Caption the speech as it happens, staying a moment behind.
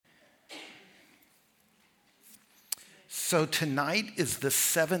So tonight is the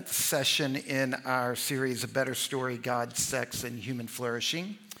 7th session in our series, A Better Story, God, Sex, and Human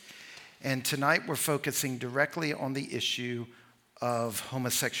Flourishing. And tonight we're focusing directly on the issue of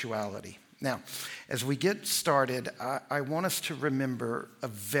homosexuality. Now, as we get started, I want us to remember a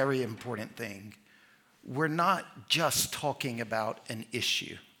very important thing. We're not just talking about an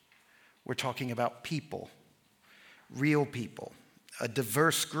issue. We're talking about people, real people, a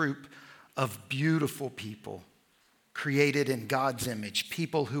diverse group of beautiful people created in God's image,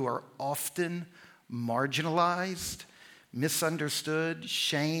 people who are often marginalized, misunderstood,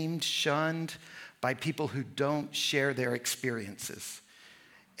 shamed, shunned by people who don't share their experiences.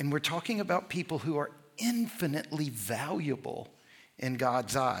 And we're talking about people who are infinitely valuable in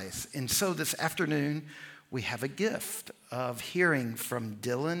God's eyes. And so this afternoon, we have a gift of hearing from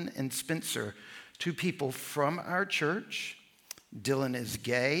Dylan and Spencer, two people from our church. Dylan is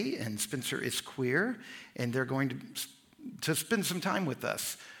gay and Spencer is queer, and they're going to spend some time with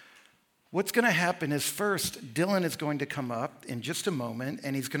us. What's going to happen is first, Dylan is going to come up in just a moment,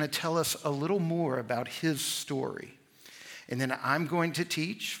 and he's going to tell us a little more about his story. And then I'm going to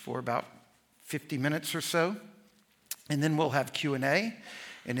teach for about 50 minutes or so, and then we'll have Q&A.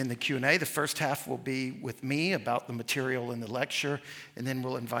 And in the Q&A, the first half will be with me about the material in the lecture, and then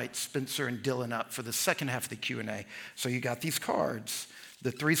we'll invite Spencer and Dylan up for the second half of the Q&A. So you got these cards.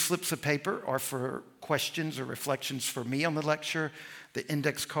 The 3 slips of paper are for questions or reflections for me on the lecture. The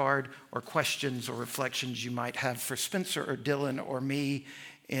index card are questions or reflections you might have for Spencer or Dylan or me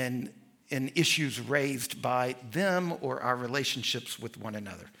in issues raised by them or our relationships with one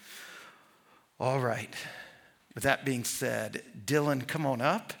another. All right. With that being said, Dylan, come on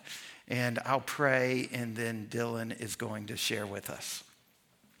up, and I'll pray, and then Dylan is going to share with us.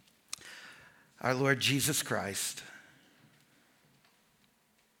 Our Lord Jesus Christ,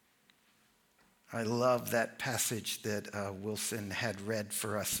 I love that passage that Wilson had read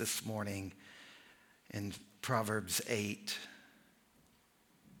for us this morning in Proverbs 8,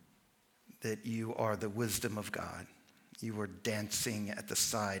 that you are the wisdom of God. You were dancing at the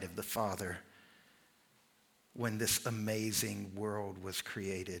side of the Father when this amazing world was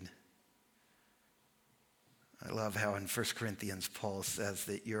created. I love how in 1 Corinthians, Paul says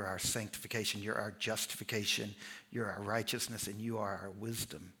that you're our sanctification, you're our justification, you're our righteousness, and you are our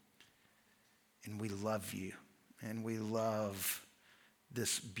wisdom. And we love you, and we love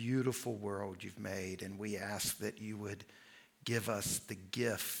this beautiful world you've made, and we ask that you would give us the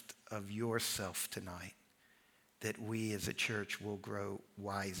gift of yourself tonight, that we as a church will grow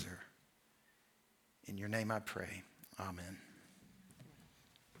wiser. In your name I pray. Amen.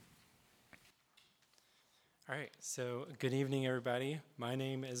 All right, so good evening, everybody. My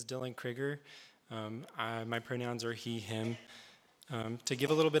name is Dylan Krieger. My pronouns are he, him. To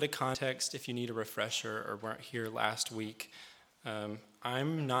give a little bit of context, if you need a refresher or weren't here last week,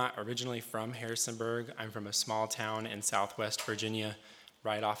 I'm not originally from Harrisonburg. I'm from a small town in southwest Virginia,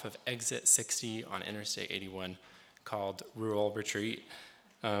 right off of exit 60 on Interstate 81, called Rural Retreat.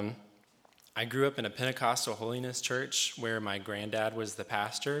 I grew up in a Pentecostal holiness church where my granddad was the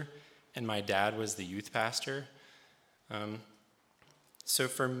pastor and my dad was the youth pastor. So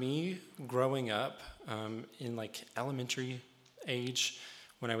for me, growing up in like elementary age,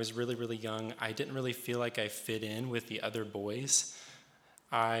 when I was really, really young, I didn't really feel like I fit in with the other boys.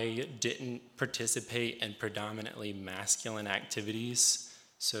 I didn't participate in predominantly masculine activities,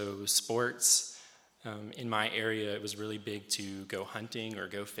 so sports. In my area, it was really big to go hunting or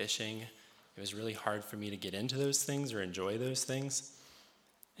go fishing. It was really hard for me to get into those things or enjoy those things.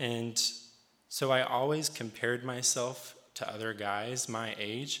 And so I always compared myself to other guys my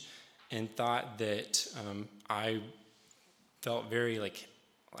age and thought that I felt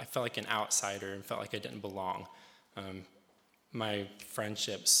like an outsider and felt like I didn't belong. My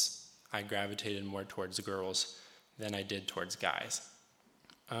friendships, I gravitated more towards girls than I did towards guys.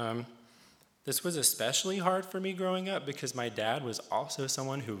 This was especially hard for me growing up because my dad was also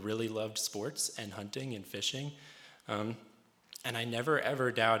someone who really loved sports and hunting and fishing. And I never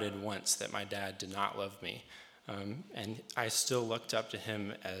ever doubted once that my dad did not love me. And I still looked up to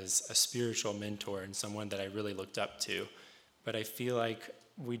him as a spiritual mentor and someone that I really looked up to. But I feel like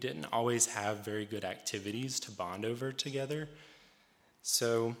we didn't always have very good activities to bond over together.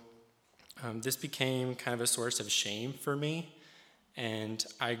 So this became kind of a source of shame for me. And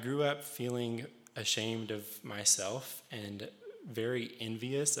I grew up feeling ashamed of myself and very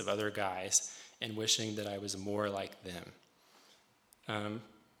envious of other guys and wishing that I was more like them.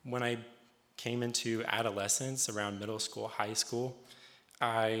 When I came into adolescence around middle school, high school,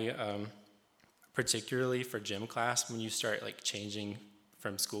 I, particularly for gym class, when you start like changing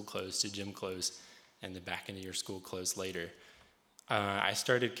from school clothes to gym clothes, and then back into your school clothes later. I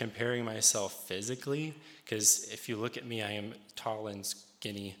started comparing myself physically, because if you look at me, I am tall and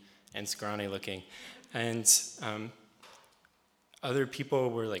skinny and scrawny looking. And other people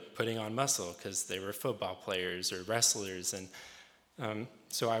were like putting on muscle because they were football players or wrestlers. And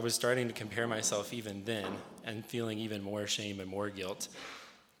so I was starting to compare myself even then and feeling even more shame and more guilt.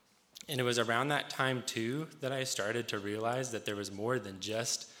 And it was around that time, too, that I started to realize that there was more than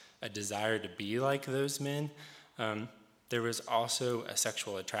just a desire to be like those men. There was also a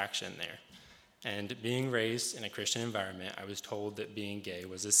sexual attraction there. And being raised in a Christian environment, I was told that being gay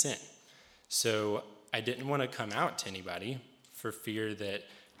was a sin. So I didn't want to come out to anybody for fear that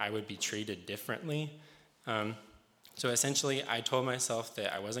I would be treated differently. So essentially, I told myself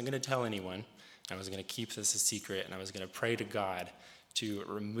that I wasn't going to tell anyone. I was going to keep this a secret, and I was going to pray to God to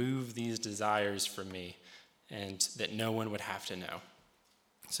remove these desires from me and that no one would have to know.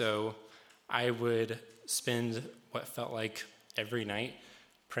 So I would spend what felt like every night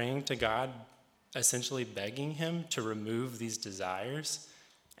praying to God, essentially begging him to remove these desires.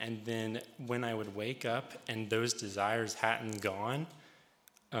 And then when I would wake up and those desires hadn't gone,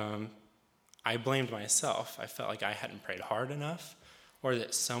 I blamed myself. I felt like I hadn't prayed hard enough, or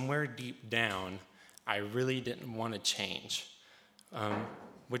that somewhere deep down, I really didn't want to change,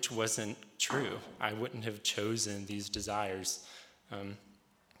 which wasn't true. I wouldn't have chosen these desires.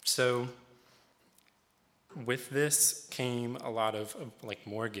 So with this came a lot of like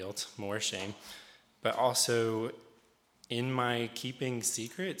more guilt, more shame, but also in my keeping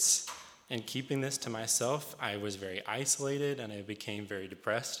secrets and keeping this to myself, I was very isolated and I became very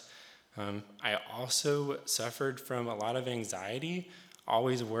depressed. I also suffered from a lot of anxiety,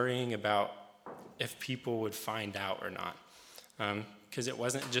 always worrying about if people would find out or not. Because it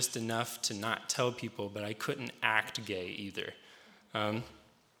wasn't just enough to not tell people, but I couldn't act gay either.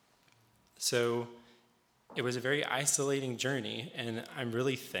 So it was a very isolating journey, and I'm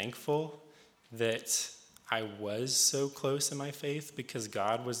really thankful that I was so close in my faith, because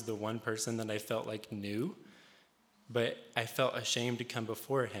God was the one person that I felt like knew, but I felt ashamed to come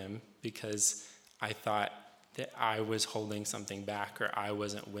before him because I thought that I was holding something back or I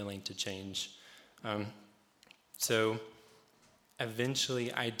wasn't willing to change. So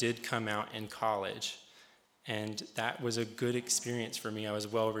eventually I did come out in college, and that was a good experience for me. I was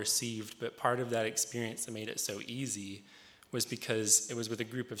well received, but part of that experience that made it so easy was because it was with a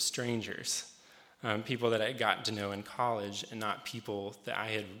group of strangers, people that I had gotten to know in college and not people that I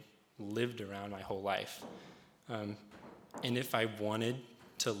had lived around my whole life. And if I wanted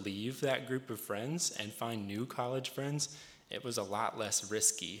to leave that group of friends and find new college friends, it was a lot less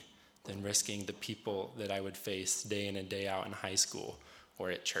risky than risking the people that I would face day in and day out in high school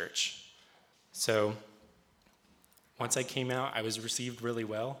or at church. So once I came out, I was received really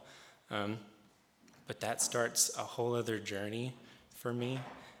well, but that starts a whole other journey for me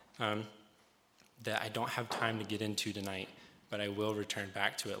that I don't have time to get into tonight, but I will return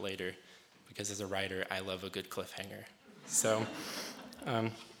back to it later, because as a writer, I love a good cliffhanger. So,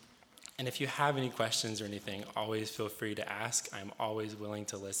 and if you have any questions or anything, always feel free to ask. I'm always willing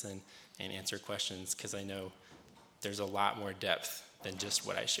to listen and answer questions, because I know there's a lot more depth than just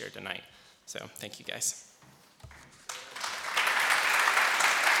what I shared tonight. So thank you, guys.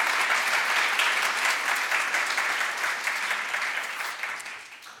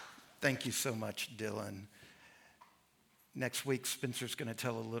 Thank you so much, Dylan. Next week, Spencer's going to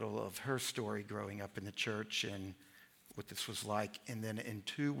tell a little of her story growing up in the church and what this was like. And then in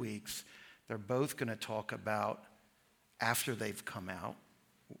 2 weeks, they're both going to talk about, after they've come out,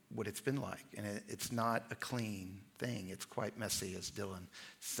 what it's been like. And it's not a clean thing. It's quite messy, as Dylan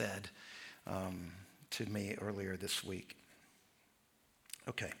said to me earlier this week.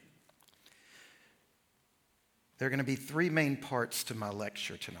 Okay. There are going to be 3 main parts to my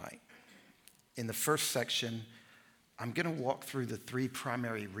lecture tonight. In the first section, I'm going to walk through the 3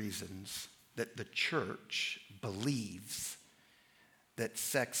 primary reasons that the church believes that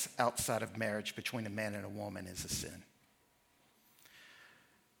sex outside of marriage between a man and a woman is a sin.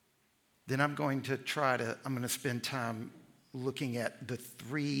 Then I'm going to spend time looking at the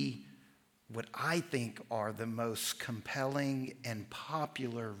 3, what I think are the most compelling and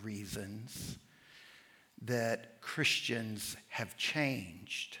popular reasons that Christians have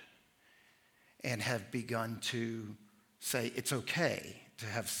changed and have begun to say it's okay to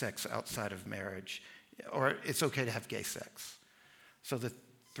have sex outside of marriage, or it's okay to have gay sex. So the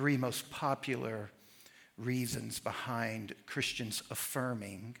 3 most popular reasons behind Christians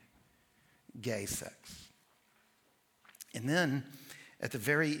affirming gay sex. And then at the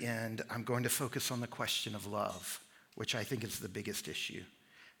very end, I'm going to focus on the question of love, which I think is the biggest issue.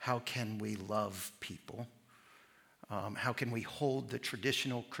 how can we love people? How can we hold the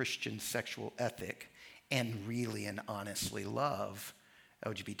traditional Christian sexual ethic and really and honestly love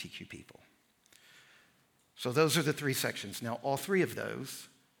LGBTQ people? So those are the three sections. Now, all three of those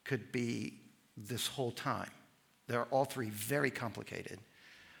could be this whole time. They're all three very complicated.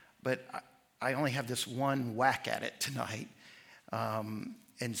 But I only have this one whack at it tonight.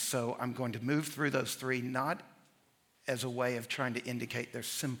 And so I'm going to move through those three, not as a way of trying to indicate they're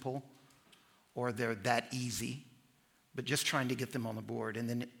simple or they're that easy, but just trying to get them on the board. And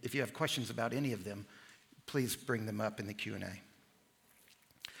then if you have questions about any of them, please bring them up in the Q&A.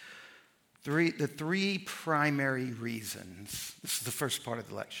 The three primary reasons, this is the first part of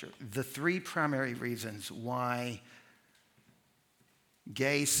the lecture, the three primary reasons why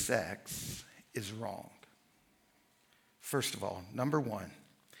gay sex is wrong. First of all, number one,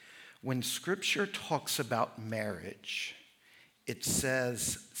 when Scripture talks about marriage, it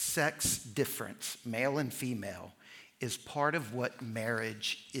says sex difference, male and female, is part of what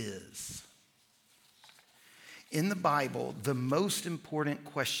marriage is. In the Bible, the most important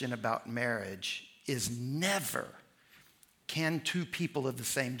question about marriage is never, can two people of the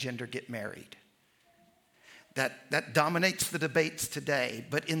same gender get married? That dominates the debates today,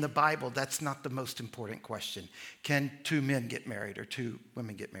 but in the Bible, that's not the most important question. Can two men get married or two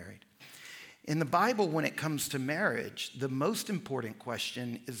women get married? In the Bible, when it comes to marriage, the most important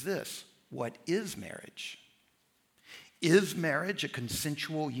question is this: what is marriage? Is marriage a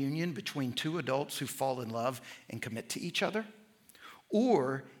consensual union between two adults who fall in love and commit to each other?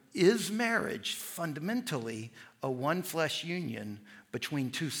 Or is marriage fundamentally a one-flesh union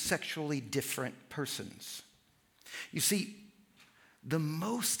between two sexually different persons? You see, the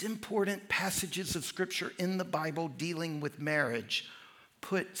most important passages of Scripture in the Bible dealing with marriage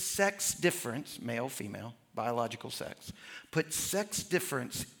put sex difference, male, female, biological sex, put sex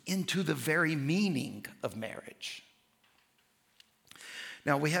difference into the very meaning of marriage.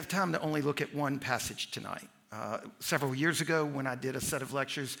 Now, we have time to only look at one passage tonight. Several years ago, when I did a set of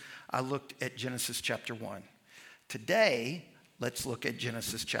lectures, I looked at Genesis chapter 1. Today, let's look at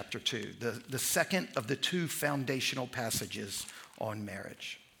Genesis chapter 2, the second of the two foundational passages on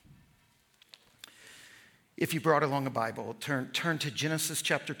marriage. If you brought along a Bible, turn to Genesis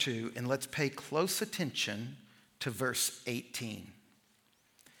chapter 2, and let's pay close attention to verse 18.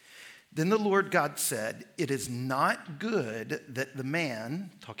 Then the Lord God said, "It is not good that the man,"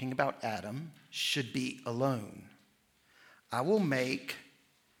 talking about Adam, "should be alone. I will make,"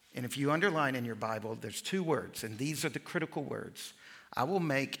 and if you underline in your Bible, there's two words, and these are the critical words. "I will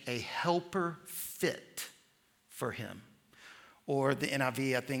make a helper fit for him." Or the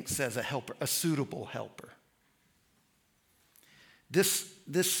NIV, I think, says a helper, a suitable helper.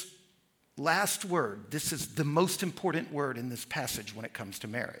 This last word, this is the most important word in this passage when it comes to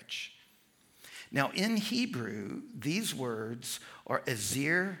marriage. Now, in Hebrew, these words are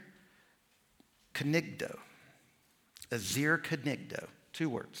azir kenigdo. Azir kenigdo, two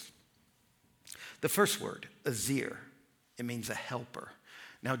words. The first word, azir, it means a helper.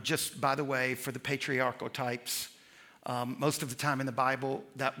 Now, just by the way, for the patriarchal types, most of the time in the Bible,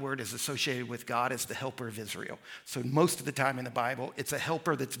 that word is associated with God as the helper of Israel. So most of the time in the Bible, it's a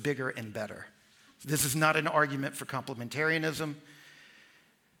helper that's bigger and better. This is not an argument for complementarianism.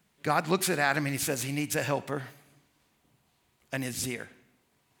 God looks at Adam and he says he needs a helper, an azir.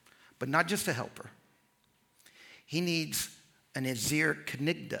 But not just a helper. He needs an azir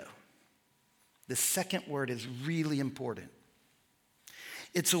kenigdo. The second word is really important.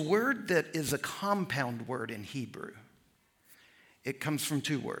 It's a word that is a compound word in Hebrew. It comes from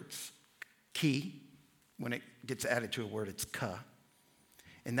two words. Ki, when it gets added to a word, it's ka.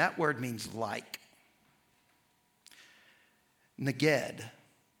 And that word means like. Neged,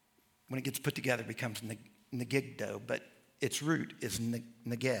 when it gets put together, it becomes negigdo, but its root is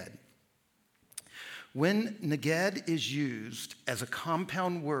neged. When neged is used as a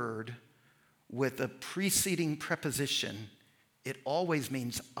compound word with a preceding preposition, it always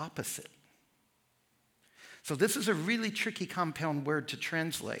means opposite. So this is a really tricky compound word to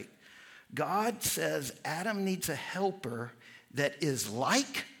translate. God says Adam needs a helper that is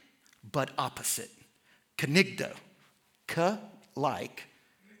like, but opposite. Kenigdo. Ka, like.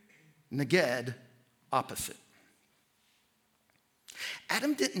 Neged, opposite.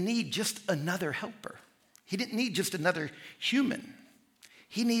 Adam didn't need just another helper. He didn't need just another human.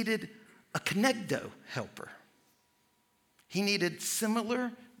 He needed a kenegdo helper. He needed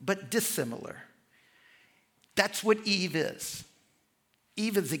similar but dissimilar. That's what Eve is.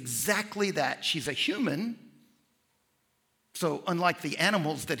 Eve is exactly that. She's a human. So unlike the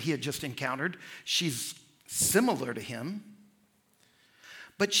animals that he had just encountered, she's similar to him.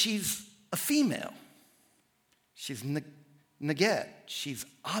 but she's a female. She's neged. She's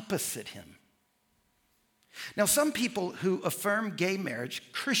opposite him. Now, some people who affirm gay marriage,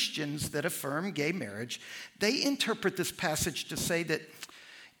 Christians that affirm gay marriage, they interpret this passage to say that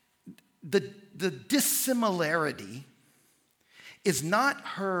the dissimilarity is not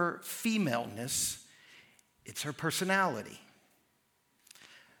her femaleness, it's her personality.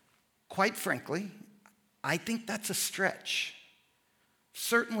 Quite frankly, I think that's a stretch.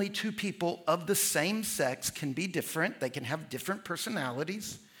 Certainly, two people of the same sex can be different. They can have different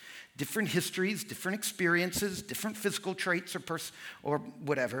personalities, different histories, different experiences, different physical traits or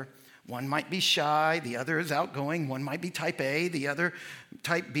whatever. One might be shy, the other is outgoing. One might be type A, the other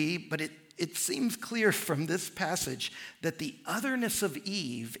type B. But it seems clear from this passage that the otherness of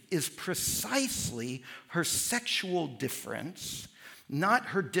Eve is precisely her sexual difference, not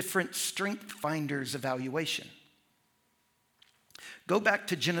her different strength finder's evaluation. Go back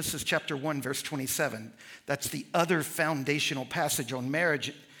to Genesis chapter 1, verse 27. That's the other foundational passage on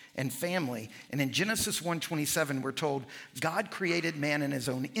marriage and family. And in Genesis 1:27, we're told, God created man in his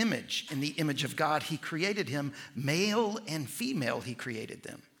own image. In the image of God, he created him. Male and female, he created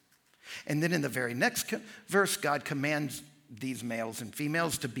them. And then in the very next verse, God commands these males and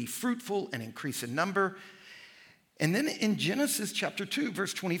females to be fruitful and increase in number. And then in Genesis chapter 2,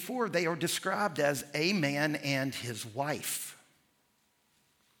 verse 24, they are described as a man and his wife.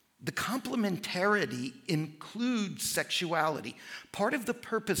 The complementarity includes sexuality. Part of the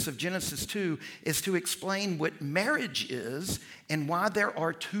purpose of Genesis 2 is to explain what marriage is and why there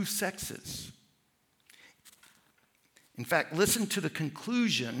are two sexes. In fact, listen to the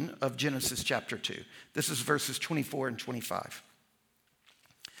conclusion of Genesis chapter 2. This is verses 24 and 25.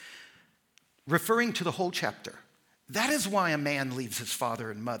 Referring to the whole chapter, that is why a man leaves his father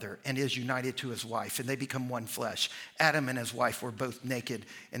and mother and is united to his wife, and they become one flesh. Adam and his wife were both naked,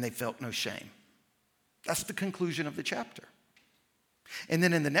 and they felt no shame. That's the conclusion of the chapter. And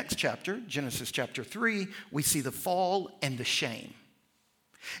then in the next chapter, Genesis chapter 3, we see the fall and the shame.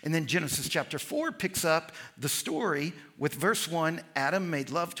 And then Genesis chapter 4 picks up the story with verse 1, Adam made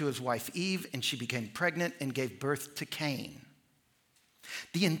love to his wife Eve, and she became pregnant and gave birth to Cain.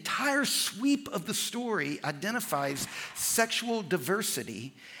 The entire sweep of the story identifies sexual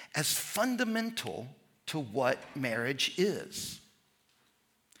diversity as fundamental to what marriage is.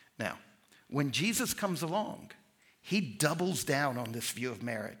 Now, when Jesus comes along, he doubles down on this view of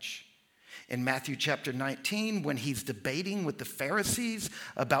marriage. In Matthew chapter 19, when he's debating with the Pharisees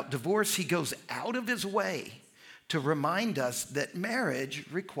about divorce, he goes out of his way to remind us that marriage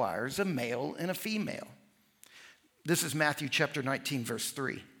requires a male and a female. This is Matthew chapter 19, verse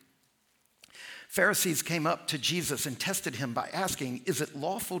 3. Pharisees came up to Jesus and tested him by asking, is it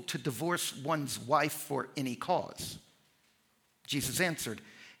lawful to divorce one's wife for any cause? Jesus answered,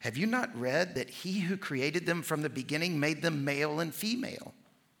 have you not read that he who created them from the beginning made them male and female?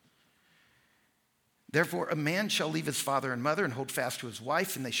 Therefore, a man shall leave his father and mother and hold fast to his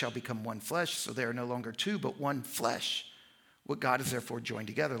wife, and they shall become one flesh. So they are no longer two, but one flesh. What God has therefore joined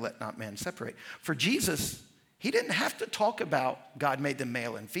together, let not man separate. For Jesus, he didn't have to talk about God made them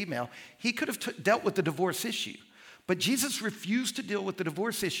male and female. He could have dealt with the divorce issue. But Jesus refused to deal with the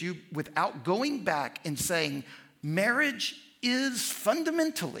divorce issue without going back and saying, marriage is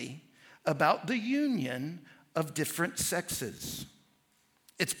fundamentally about the union of different sexes.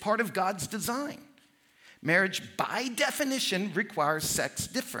 It's part of God's design. Marriage, by definition, requires sex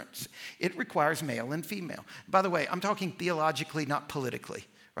difference. It requires male and female. By the way, I'm talking theologically, not politically,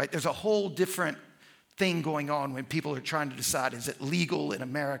 right? There's a whole different thing going on when people are trying to decide, is it legal in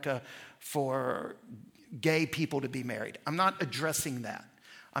America for gay people to be married? I'm not addressing that.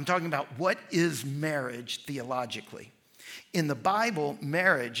 I'm talking about what is marriage theologically. In the Bible,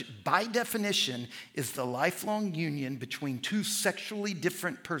 marriage, by definition, is the lifelong union between two sexually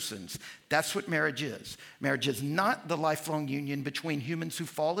different persons. That's what marriage is. Marriage is not the lifelong union between humans who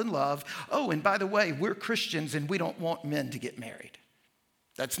fall in love. Oh, and by the way, we're Christians and we don't want men to get married.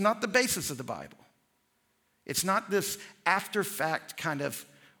 That's not the basis of the Bible. It's not this after-fact kind of,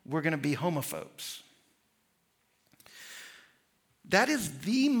 we're going to be homophobes. That is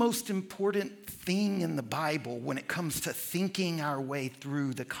the most important thing in the Bible when it comes to thinking our way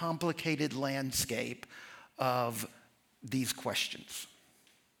through the complicated landscape of these questions.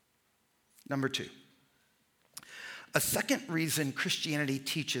 Number 2, a second reason Christianity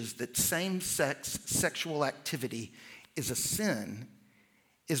teaches that same-sex sexual activity is a sin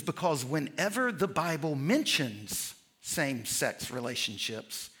is because whenever the Bible mentions same-sex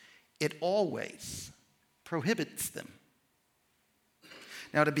relationships, it always prohibits them.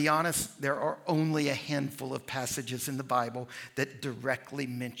 Now, to be honest, there are only a handful of passages in the Bible that directly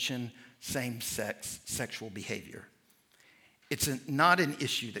mention same-sex sexual behavior. It's not an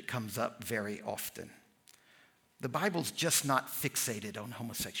issue that comes up very often. The Bible's just not fixated on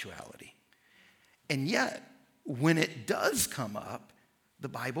homosexuality. And yet, when it does come up, the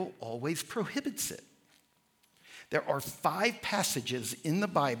Bible always prohibits it. There are 5 passages in the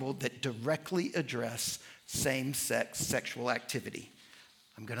Bible that directly address same-sex sexual activity.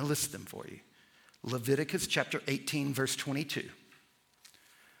 I'm going to list them for you. Leviticus chapter 18, verse 22.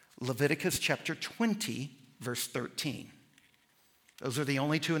 Leviticus chapter 20, verse 13. Those are the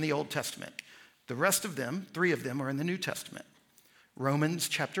only 2 in the Old Testament. The rest of them, 3 of them, are in the New Testament. Romans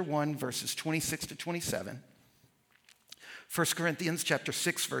chapter 1, verses 26 to 27. 1 Corinthians chapter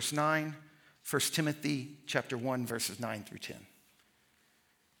 6, verse 9. 1 Timothy chapter 1, verses 9 through 10.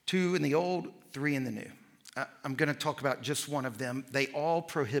 2 in the Old, 3 in the New. I'm going to talk about just one of them. They all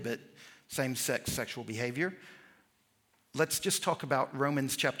prohibit same-sex sexual behavior. Let's just talk about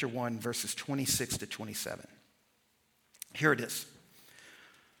Romans chapter 1, verses 26 to 27. Here it is.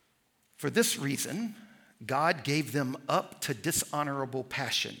 For this reason, God gave them up to dishonorable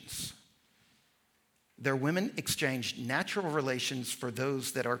passions. Their women exchanged natural relations for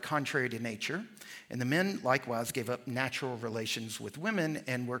those that are contrary to nature, and the men likewise gave up natural relations with women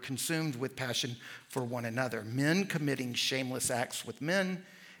and were consumed with passion for one another, men committing shameless acts with men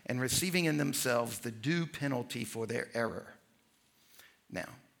and receiving in themselves the due penalty for their error. Now,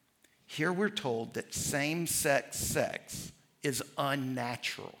 here we're told that same-sex sex is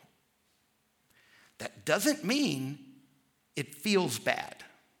unnatural. That doesn't mean it feels bad.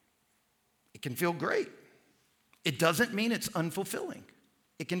 It can feel great. It doesn't mean it's unfulfilling.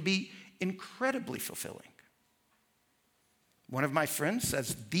 It can be incredibly fulfilling. One of my friends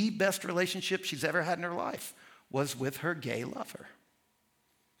says the best relationship she's ever had in her life was with her gay lover.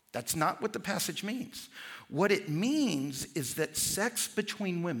 That's not what the passage means. What it means is that sex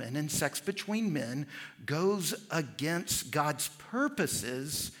between women and sex between men goes against God's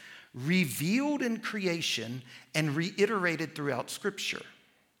purposes revealed in creation and reiterated throughout Scripture.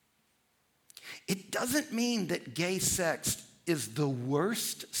 It doesn't mean that gay sex is the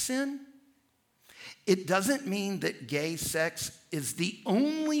worst sin. It doesn't mean that gay sex is the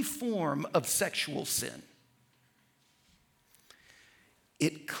only form of sexual sin.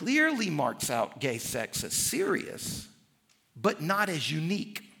 It clearly marks out gay sex as serious, but not as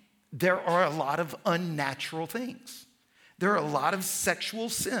unique. There are a lot of unnatural things. There are a lot of sexual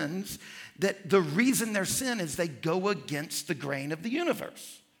sins that the reason they're sin is they go against the grain of the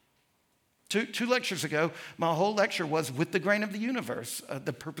universe. Two lectures ago, my whole lecture was with the grain of the universe,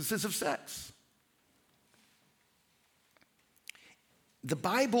 the purposes of sex. The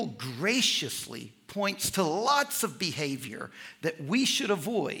Bible graciously points to lots of behavior that we should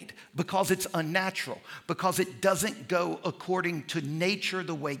avoid because it's unnatural, because it doesn't go according to nature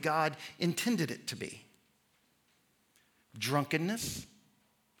the way God intended it to be. Drunkenness,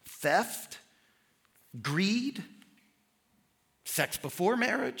 theft, greed, sex before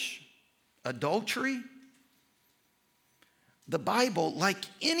marriage, adultery. The Bible, like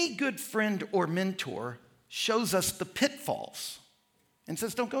any good friend or mentor, shows us the pitfalls and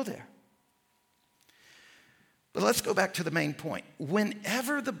says, don't go there. But let's go back to the main point.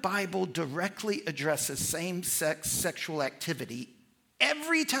 Whenever the Bible directly addresses same-sex sexual activity,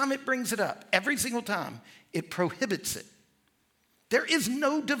 every time it brings it up, every single time, it prohibits it. There is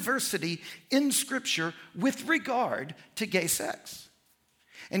no diversity in Scripture with regard to gay sex.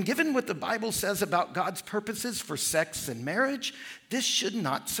 And given what the Bible says about God's purposes for sex and marriage, this should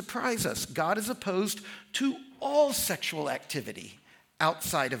not surprise us. God is opposed to all sexual activity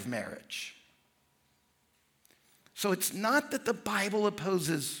outside of marriage. So it's not that the Bible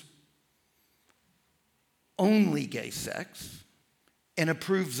opposes only gay sex and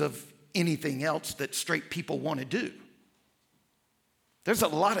approves of anything else that straight people want to do. There's a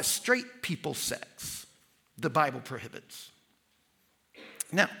lot of straight people sex the Bible prohibits.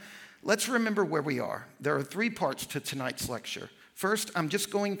 Now, let's remember where we are. There are 3 parts to tonight's lecture. First, I'm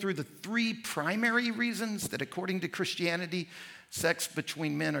just going through the 3 primary reasons that according to Christianity, sex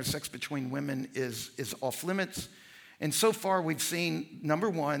between men or sex between women is off limits. And so far we've seen, number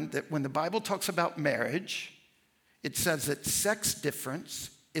 1, that when the Bible talks about marriage, it says that sex difference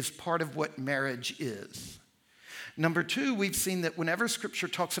is part of what marriage is. Number 2, we've seen that whenever Scripture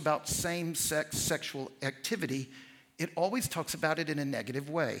talks about same-sex sexual activity, it always talks about it in a negative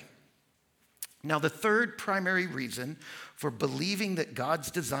way. Now, the 3rd primary reason for believing that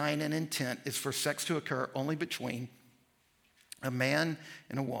God's design and intent is for sex to occur only between a man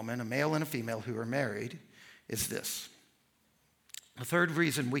and a woman, a male and a female who are married, is this. The third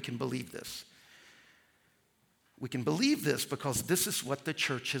reason we can believe this. We can believe this because this is what the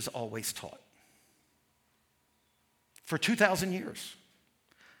church has always taught for 2,000 years.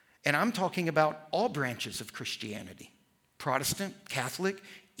 And I'm talking about all branches of Christianity: Protestant, Catholic,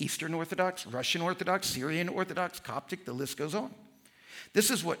 Eastern Orthodox, Russian Orthodox, Syrian Orthodox, Coptic, the list goes on.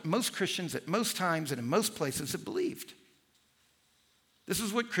 This is what most Christians at most times and in most places have believed. This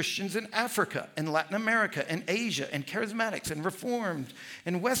is what Christians in Africa and Latin America and Asia and Charismatics and Reformed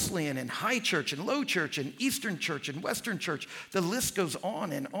and Wesleyan and High Church and Low Church and Eastern Church and Western Church, the list goes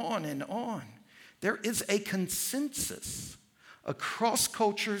on and on and on. There is a consensus across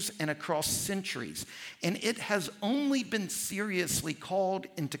cultures and across centuries, and it has only been seriously called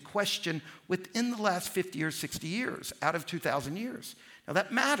into question within the last 50 or 60 years out of 2,000 years. Now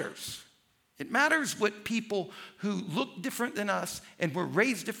that matters. It matters what people who look different than us and were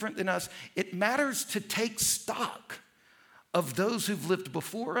raised different than us, it matters to take stock of those who've lived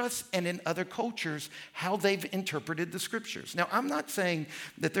before us and in other cultures, how they've interpreted the scriptures. Now, I'm not saying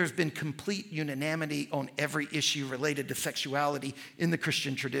that there's been complete unanimity on every issue related to sexuality in the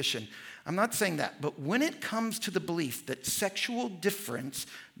Christian tradition. I'm not saying that. But when it comes to the belief that sexual difference,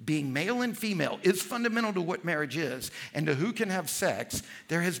 being male and female, is fundamental to what marriage is and to who can have sex,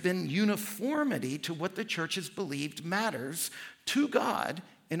 there has been uniformity to what the church has believed matters to God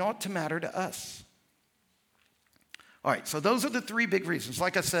and ought to matter to us. All right, so those are the three big reasons.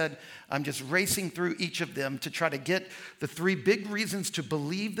 Like I said, I'm just racing through each of them to try to get the three big reasons to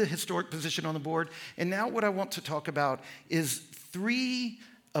believe the historic position on the board. And now what I want to talk about is three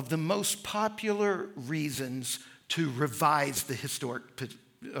of the most popular reasons to revise the historic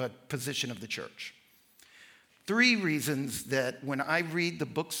position of the church. Three reasons that when I read the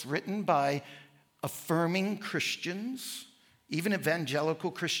books written by affirming Christians, even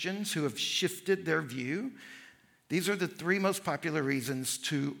evangelical Christians who have shifted their view, these are the three most popular reasons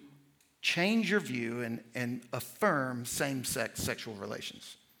to change your view and affirm same-sex sexual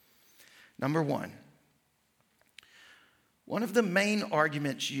relations. Number one of the main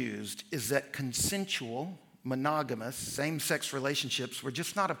arguments used is that consensual, monogamous, same-sex relationships were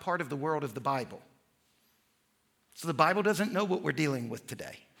just not a part of the world of the Bible. So the Bible doesn't know what we're dealing with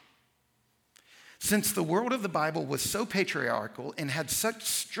today. Since the world of the Bible was so patriarchal and had such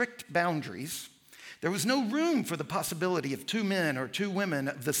strict boundaries, there was no room for the possibility of two men or two women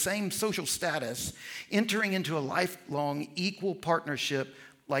of the same social status entering into a lifelong equal partnership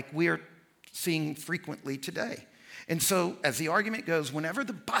like we're seeing frequently today. And so, as the argument goes, whenever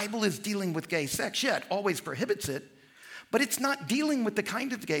the Bible is dealing with gay sex, yeah, it always prohibits it, but it's not dealing with the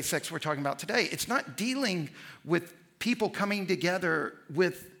kind of gay sex we're talking about today. It's not dealing with people coming together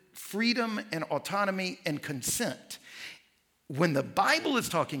with freedom and autonomy and consent. When the Bible is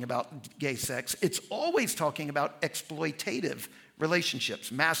talking about gay sex, it's always talking about exploitative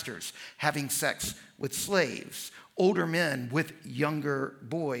relationships, masters having sex with slaves, older men with younger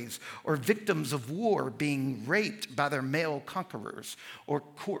boys, or victims of war being raped by their male conquerors, or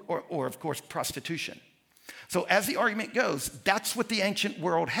of course, prostitution. So as the argument goes, that's what the ancient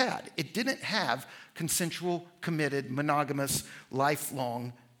world had. It didn't have consensual, committed, monogamous,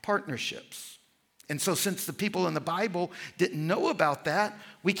 lifelong partnerships. And so since the people in the Bible didn't know about that,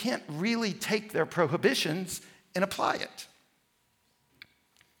 we can't really take their prohibitions and apply it.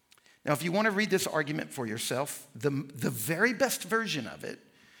 Now, if you want to read this argument for yourself, the very best version of it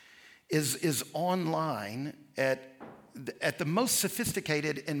is online at the most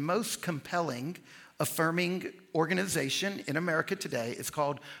sophisticated and most compelling affirming organization in America today. It's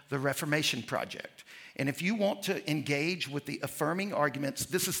called the Reformation Project. And if you want to engage with the affirming arguments,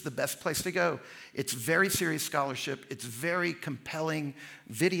 this is the best place to go. It's very serious scholarship. It's very compelling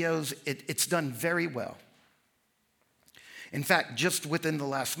videos. It's done very well. In fact, just within the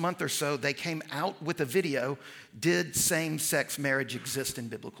last month or so, they came out with a video, Did Same-Sex Marriage Exist in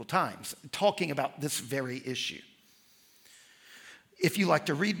Biblical Times? Talking about this very issue. If you like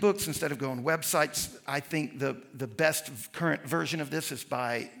to read books instead of go on websites, I think the best current version of this is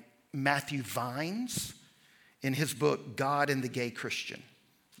by Matthew Vines in his book, God and the Gay Christian,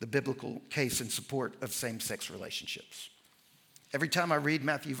 the biblical case in support of same-sex relationships. Every time I read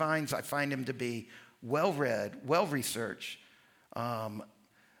Matthew Vines, I find him to be well-read, well-researched,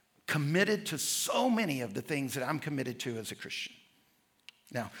 committed to so many of the things that I'm committed to as a Christian.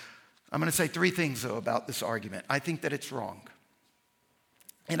 Now, I'm going to say three things, though, about this argument. I think that it's wrong.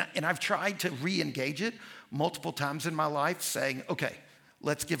 And I've tried to re-engage it multiple times in my life, saying, okay,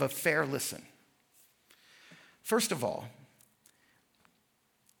 let's give a fair listen. First of all,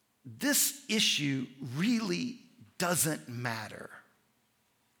 this issue really doesn't matter.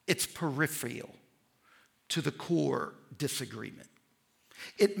 It's peripheral to the core disagreement.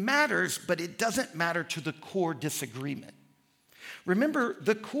 It matters, but it doesn't matter to the core disagreement. Remember,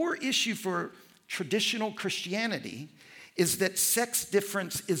 the core issue for traditional Christianity is that sex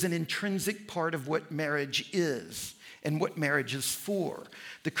difference is an intrinsic part of what marriage is and what marriage is for.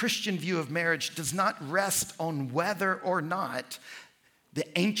 The Christian view of marriage does not rest on whether or not the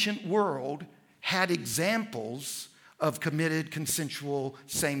ancient world had examples of committed, consensual,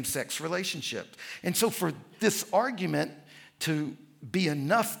 same-sex relationships. And so for this argument to be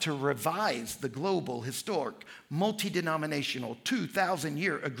enough to revise the global, historic, multi-denominational,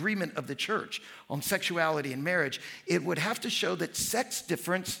 2,000-year agreement of the church on sexuality and marriage, it would have to show that sex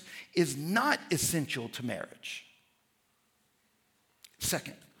difference is not essential to marriage.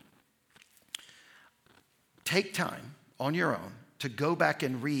 Second, take time on your own to go back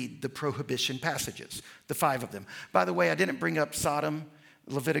and read the prohibition passages, the 5 of them. By the way, I didn't bring up Sodom,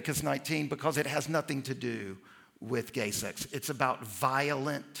 Leviticus 19, because it has nothing to do with gay sex. It's about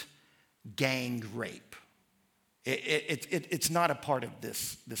violent gang rape. It's not a part of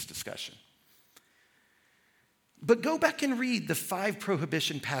this discussion. But go back and read the 5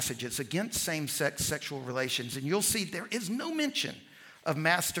 prohibition passages against same-sex sexual relations, and you'll see there is no mention of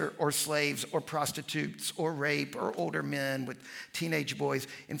master or slaves or prostitutes or rape or older men with teenage boys.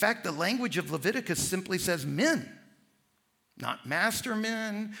 In fact, the language of Leviticus simply says men. Not master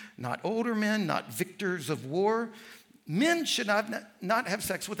men, not older men, not victors of war. Men should not have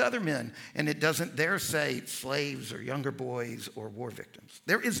sex with other men. And it doesn't there say slaves or younger boys or war victims.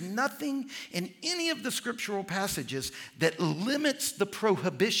 There is nothing in any of the scriptural passages that limits the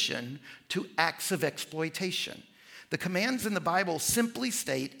prohibition to acts of exploitation. The commands in the Bible simply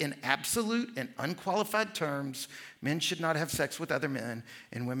state in absolute and unqualified terms, men should not have sex with other men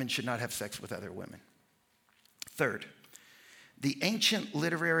and women should not have sex with other women. Third, the ancient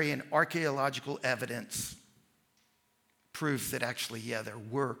literary and archaeological evidence proves that actually, there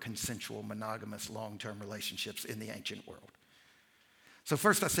were consensual, monogamous, long-term relationships in the ancient world. So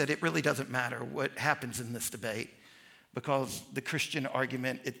first I said it really doesn't matter what happens in this debate because the Christian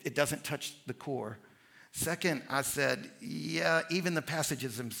argument, it doesn't touch the core. Second, I said, even the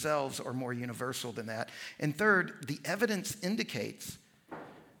passages themselves are more universal than that. And third, the evidence indicates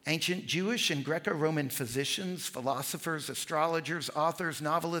ancient Jewish and Greco-Roman physicians, philosophers, astrologers, authors,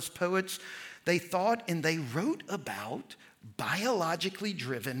 novelists, poets, they thought and they wrote about biologically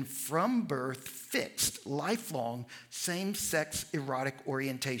driven, from birth, fixed, lifelong, same-sex erotic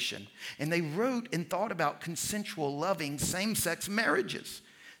orientation. And they wrote and thought about consensual, loving, same-sex marriages.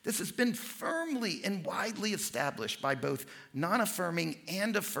 This has been firmly and widely established by both non-affirming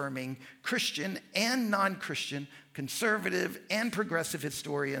and affirming Christian and non-Christian, conservative and progressive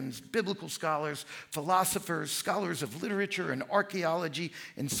historians, biblical scholars, philosophers, scholars of literature and archaeology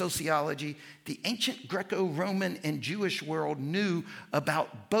and sociology. The ancient Greco-Roman and Jewish world knew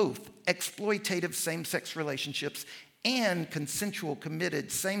about both exploitative same-sex relationships and consensual,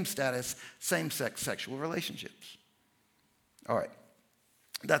 committed, same-status, same-sex sexual relationships. All right.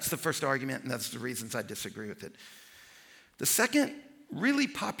 That's the first argument, and that's the reasons I disagree with it. The second really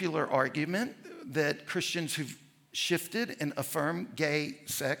popular argument that Christians who've shifted and affirm gay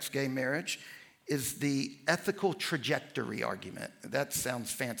sex, gay marriage, is the ethical trajectory argument. That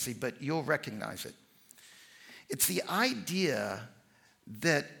sounds fancy, but you'll recognize it. It's the idea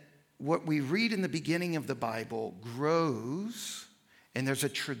that what we read in the beginning of the Bible grows, and there's a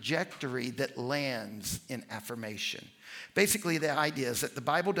trajectory that lands in affirmation. Basically, the idea is that the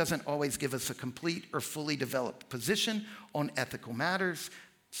Bible doesn't always give us a complete or fully developed position on ethical matters.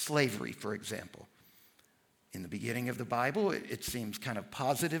 Slavery, for example. In the beginning of the Bible, it seems kind of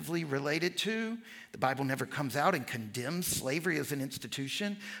positively related to. The Bible never comes out and condemns slavery as an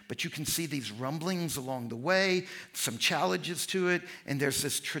institution, but you can see these rumblings along the way, some challenges to it, and there's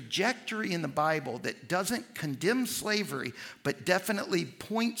this trajectory in the Bible that doesn't condemn slavery, but definitely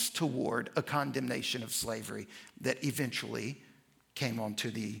points toward a condemnation of slavery that eventually came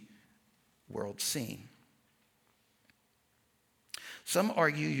onto the world scene. Some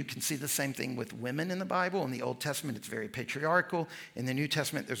argue you can see the same thing with women in the Bible. In the Old Testament, it's very patriarchal. In the New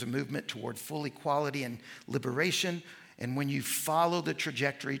Testament, there's a movement toward full equality and liberation. And when you follow the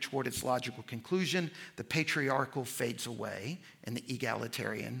trajectory toward its logical conclusion, the patriarchal fades away and the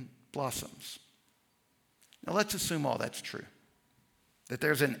egalitarian blossoms. Now let's assume all that's true, that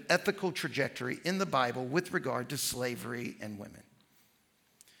there's an ethical trajectory in the Bible with regard to slavery and women.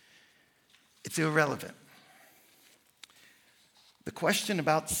 It's irrelevant. The question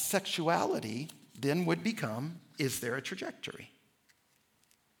about sexuality then would become, is there a trajectory?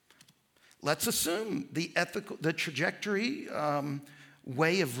 Let's assume the trajectory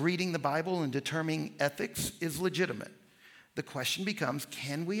way of reading the Bible and determining ethics is legitimate. the question becomes,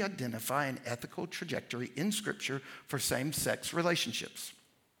 can we identify an ethical trajectory in Scripture for same-sex relationships?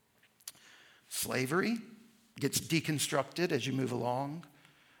 Slavery gets deconstructed as you move along.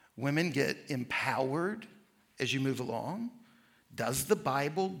 Women get empowered as you move along. Does the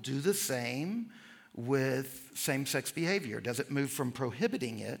Bible do the same with same-sex behavior? Does it move from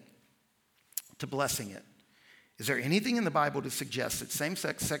prohibiting it to blessing it? Is there anything in the Bible to suggest that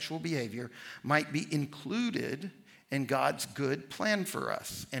same-sex sexual behavior might be included in God's good plan for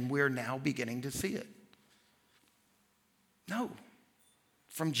us? And we're now beginning to see it. No.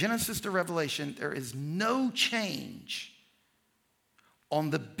 From Genesis to Revelation, there is no change on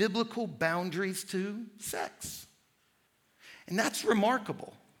the biblical boundaries to sex. And that's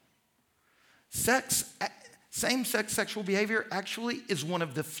remarkable. Same-sex sexual behavior actually is one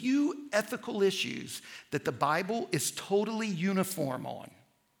of the few ethical issues that the Bible is totally uniform on.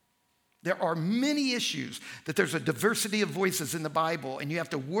 There are many issues that there's a diversity of voices in the Bible, and you have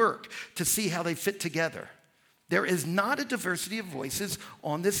to work to see how they fit together. There is not a diversity of voices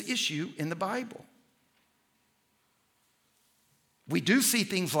on this issue in the Bible. We do see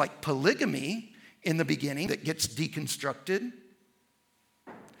things like polygamy in the beginning that gets deconstructed.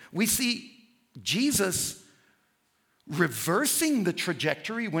 We see Jesus reversing the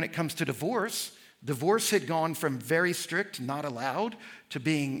trajectory when it comes to divorce. Divorce had gone from very strict, not allowed, to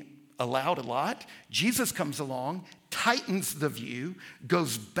being allowed a lot. Jesus comes along, tightens the view,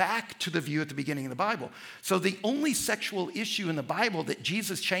 goes back to the view at the beginning of the Bible. So the only sexual issue in the Bible that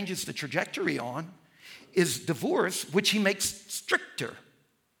Jesus changes the trajectory on is divorce, which he makes stricter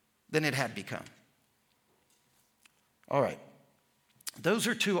than it had become. All right. Those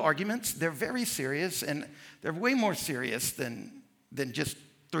are two arguments. They're very serious, and they're way more serious than just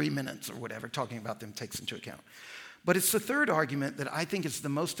 3 minutes or whatever talking about them takes into account. But it's the third argument that I think is the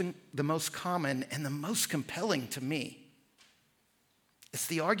most common and the most compelling to me. It's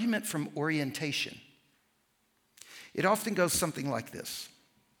the argument from orientation. It often goes something like this.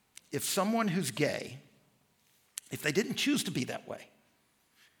 If someone who's gay, if they didn't choose to be that way,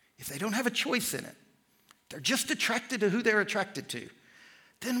 if they don't have a choice in it, they're just attracted to who they're attracted to,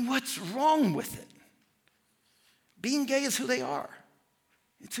 then what's wrong with it? Being gay is who they are.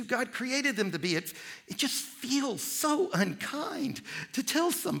 It's who God created them to be. It just feels so unkind to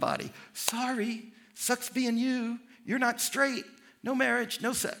tell somebody, sorry, sucks being you, you're not straight, no marriage,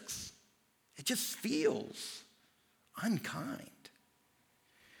 no sex. It just feels unkind.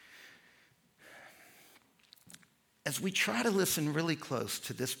 As we try to listen really close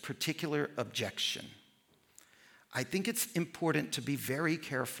to this particular objection, I think it's important to be very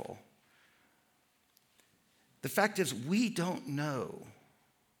careful. The fact is, we don't know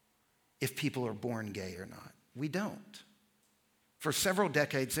if people are born gay or not. We don't. For several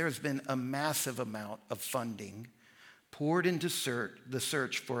decades, there has been a massive amount of funding poured into the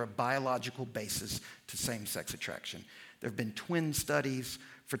search for a biological basis to same-sex attraction. There have been twin studies,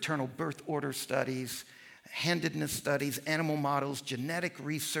 fraternal birth order studies, handedness studies, animal models, genetic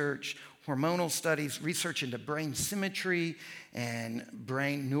research, hormonal studies, research into brain symmetry and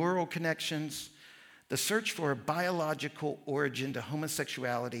brain neural connections. The search for a biological origin to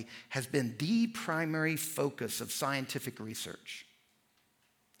homosexuality has been the primary focus of scientific research.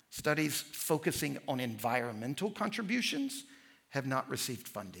 Studies focusing on environmental contributions have not received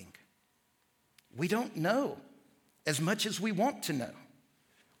funding. We don't know as much as we want to know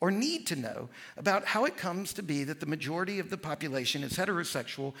or need to know about how it comes to be that the majority of the population is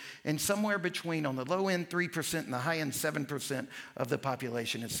heterosexual and somewhere between, on the low end, 3% and the high end, 7% of the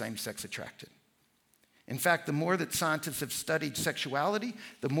population is same-sex attracted. In fact, the more that scientists have studied sexuality,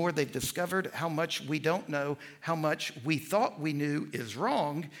 the more they've discovered how much we don't know, how much we thought we knew is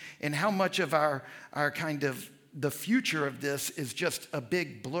wrong, and how much of our kind of the future of this is just a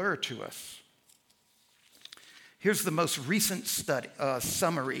big blur to us. Here's the most recent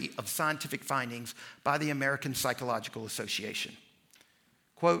summary of scientific findings by the American Psychological Association.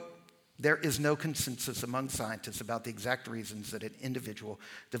 Quote, there is no consensus among scientists about the exact reasons that an individual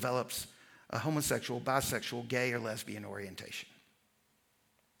develops a homosexual, bisexual, gay, or lesbian orientation.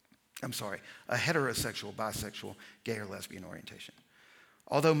 A heterosexual, bisexual, gay, or lesbian orientation.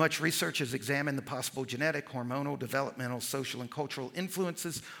 Although much research has examined the possible genetic, hormonal, developmental, social, and cultural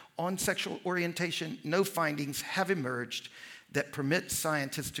influences on sexual orientation, no findings have emerged that permit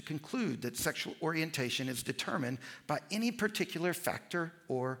scientists to conclude that sexual orientation is determined by any particular factor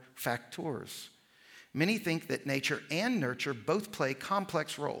or factors. Many think that nature and nurture both play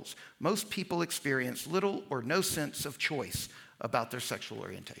complex roles. Most people experience little or no sense of choice about their sexual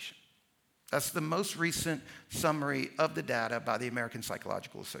orientation. That's the most recent summary of the data by the American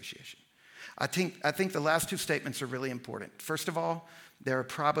Psychological Association. I think the last two statements are really important. First of all, there are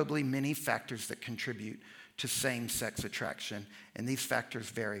probably many factors that contribute to same-sex attraction, and these factors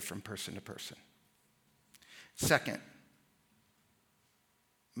vary from person to person. Second,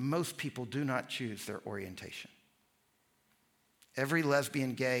 most people do not choose their orientation. Every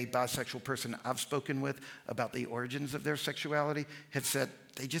lesbian, gay, bisexual person I've spoken with about the origins of their sexuality have said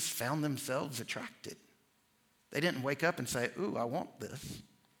they just found themselves attracted. They didn't wake up and say, ooh, I want this.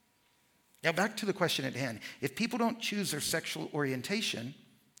 Now back to the question at hand. If people don't choose their sexual orientation,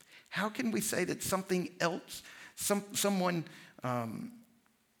 how can we say that something else,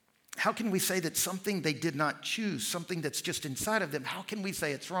 how can we say that something they did not choose, something that's just inside of them, how can we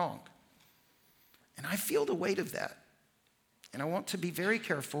say it's wrong? And I feel the weight of that. And I want to be very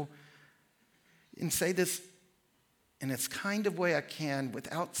careful and say this in as kind of way I can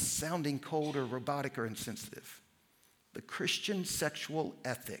without sounding cold or robotic or insensitive. The Christian sexual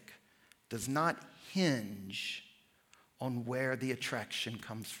ethic does not hinge on where the attraction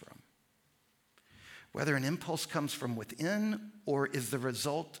comes from. Whether an impulse comes from within or is the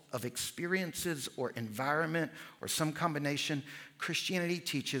result of experiences or environment or some combination, Christianity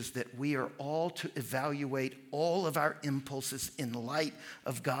teaches that we are all to evaluate all of our impulses in light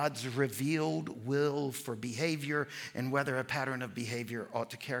of God's revealed will for behavior and whether a pattern of behavior ought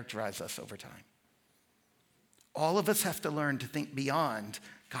to characterize us over time. All of us have to learn to think beyond,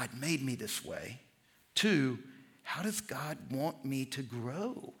 God made me this way, to, how does God want me to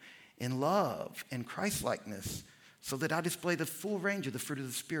grow in love and Christ-likeness so that I display the full range of the fruit of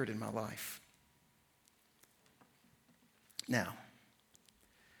the Spirit in my life? Now,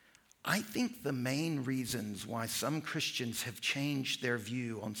 I think the main reasons why some Christians have changed their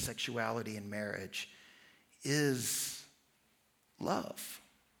view on sexuality and marriage is love.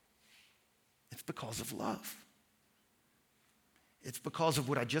 It's because of love. It's because of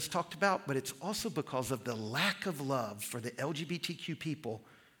what I just talked about, but it's also because of the lack of love for the LGBTQ people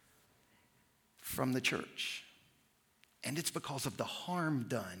from the church. And it's because of the harm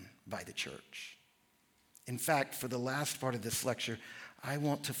done by the church. In fact, for the last part of this lecture, I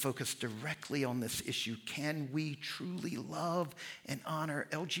want to focus directly on this issue. Can we truly love and honor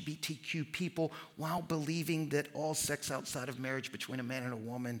LGBTQ people while believing that all sex outside of marriage between a man and a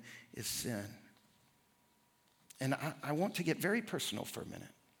woman is sin? And I want to get very personal for a minute.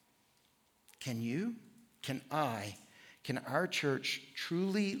 Can you, can I, can our church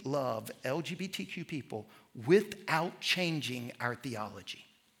truly love LGBTQ people without changing our theology?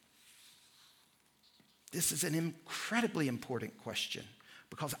 This is an incredibly important question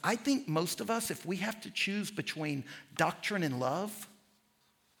because I think most of us, if we have to choose between doctrine and love,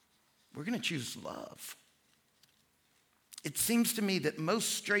 we're going to choose love. It seems to me that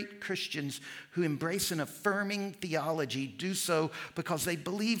most straight Christians who embrace an affirming theology do so because they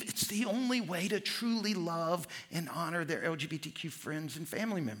believe it's the only way to truly love and honor their LGBTQ friends and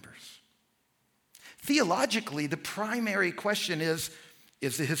family members. Theologically, the primary question is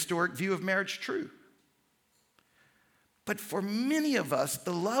the historic view of marriage true? But for many of us,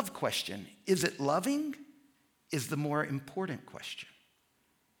 the love question, is it loving, is the more important question.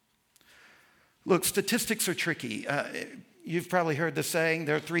 Look, statistics are tricky. You've probably heard the saying,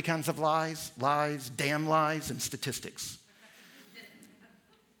 there are three kinds of lies, damn lies, and statistics.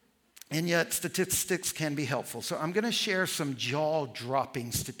 And yet, statistics can be helpful. So I'm going to share some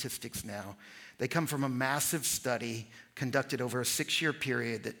jaw-dropping statistics now. They come from a massive study conducted over a 6-year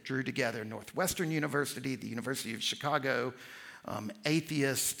period that drew together Northwestern University, the University of Chicago,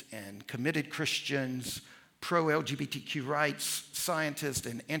 atheist and committed Christians, pro-LGBTQ rights scientists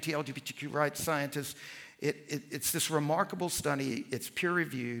and anti-LGBTQ rights scientists. It's this remarkable study. It's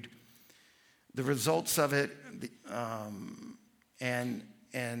peer-reviewed. The results of it and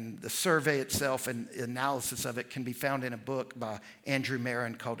the survey itself and analysis of it can be found in a book by Andrew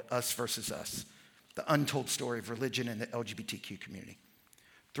Marin called Us Versus Us, The Untold Story of Religion in the LGBTQ Community.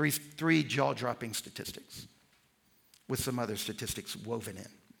 Three jaw-dropping statistics with some other statistics woven in.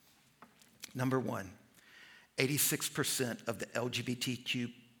 Number one, 86% of the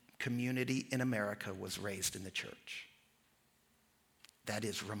LGBTQ community in America was raised in the church. That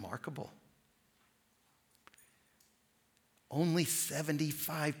is remarkable. Only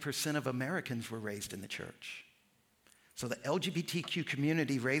 75% of Americans were raised in the church. So the LGBTQ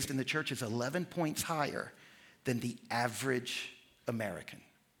community raised in the church is 11 points higher than the average American.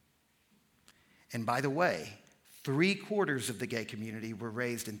 And by the way, 3/4 of the gay community were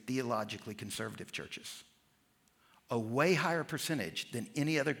raised in theologically conservative churches. A way higher percentage than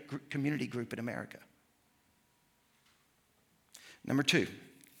any other community group in America. Number two,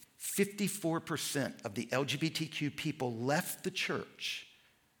 54% of the LGBTQ people left the church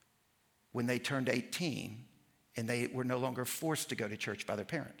when they turned 18 and they were no longer forced to go to church by their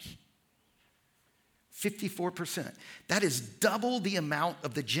parents. 54%. That is double the amount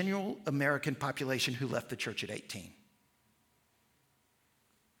of the general American population who left the church at 18.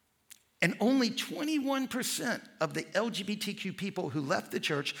 And only 21% of the LGBTQ people who left the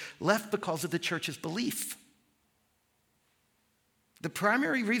church left because of the church's belief. The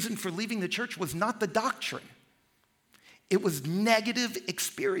primary reason for leaving the church was not the doctrine. It was negative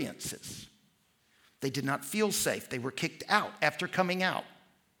experiences. They did not feel safe. They were kicked out after coming out.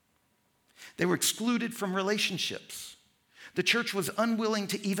 They were excluded from relationships. The church was unwilling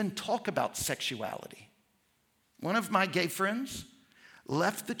to even talk about sexuality. One of my gay friends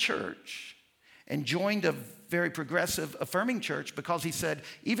left the church and joined a very progressive, affirming church because he said,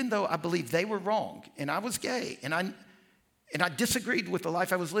 even though I believed they were wrong and I was gay and I disagreed with the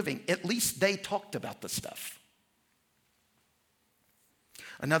life I was living, at least they talked about the stuff.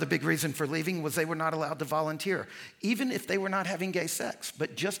 Another big reason for leaving was they were not allowed to volunteer, even if they were not having gay sex.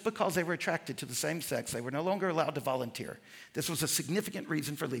 But just because they were attracted to the same sex, they were no longer allowed to volunteer. This was a significant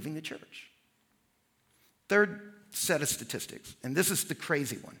reason for leaving the church. Third set of statistics, and this is the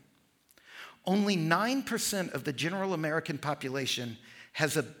crazy one. Only 9% of the general American population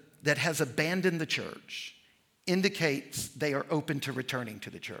that has abandoned the church indicates they are open to returning to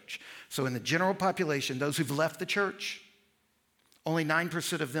the church. So in the general population, those who've left the church, only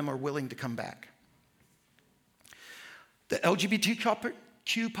 9% of them are willing to come back. The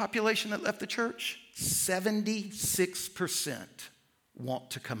LGBTQ population that left the church, 76%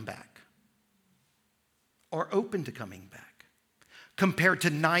 want to come back or open to coming back, compared to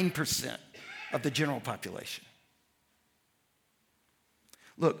 9% of the general population.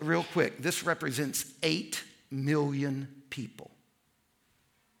 Look, real quick, this represents 8 million people.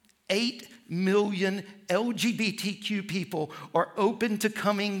 8 million LGBTQ people are open to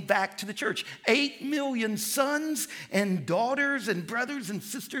coming back to the church. 8 million sons and daughters and brothers and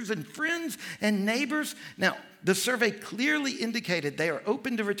sisters and friends and neighbors. Now, the survey clearly indicated they are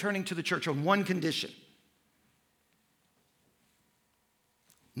open to returning to the church on one condition.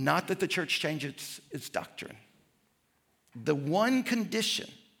 Not that the church change its doctrine. The one condition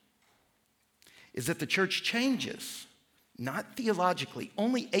is that the church changes. Not theologically.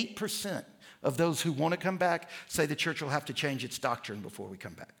 Only 8% of those who want to come back say the church will have to change its doctrine before we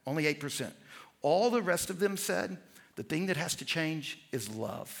come back. Only 8%. All the rest of them said the thing that has to change is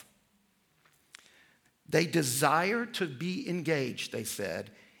love. They desire to be engaged, they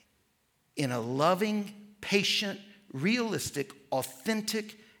said, in a loving, patient, realistic,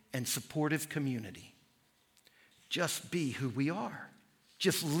 authentic, and supportive community. Just be who we are.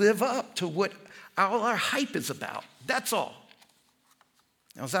 Just live up to what all our hype is about. That's all.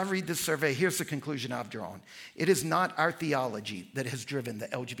 Now, as I read this survey, here's the conclusion I've drawn. It is not our theology that has driven the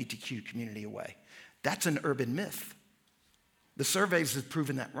LGBTQ community away. That's an urban myth. The surveys have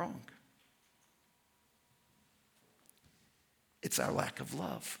proven that wrong. It's our lack of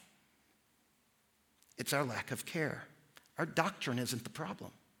love. It's our lack of care. Our doctrine isn't the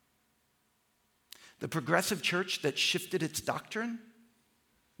problem. The progressive church that shifted its doctrine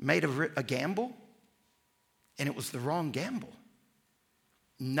made a gamble, and it was the wrong gamble.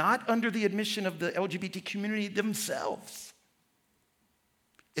 Not under the admission of the LGBT community themselves.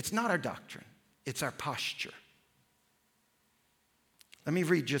 It's not our doctrine, it's our posture. Let me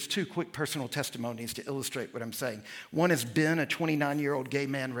read just 2 quick personal testimonies to illustrate what I'm saying. One is Ben, a 29-year-old gay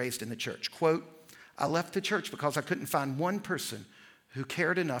man raised in the church. Quote, I left the church because I couldn't find one person who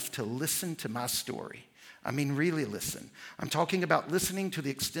cared enough to listen to my story. I mean, really listen. I'm talking about listening to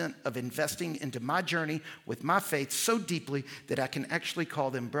the extent of investing into my journey with my faith so deeply that I can actually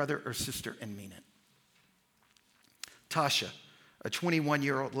call them brother or sister and mean it. Tasha, a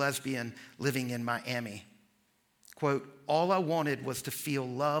 21-year-old lesbian living in Miami. Quote, all I wanted was to feel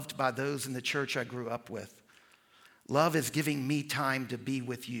loved by those in the church I grew up with. Love is giving me time to be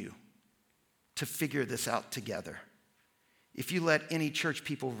with you, to figure this out together. If you let any church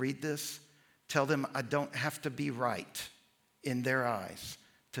people read this, tell them I don't have to be right in their eyes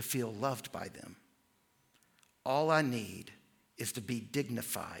to feel loved by them. All I need is to be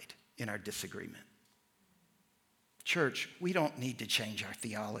dignified in our disagreement. Church, we don't need to change our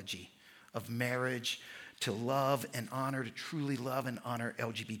theology of marriage to love and honor, to truly love and honor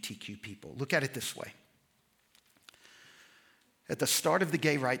LGBTQ people. Look at it this way. At the start of the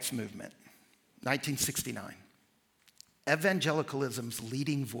gay rights movement, 1969, evangelicalism's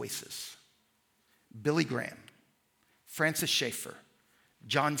leading voices, Billy Graham, Francis Schaeffer,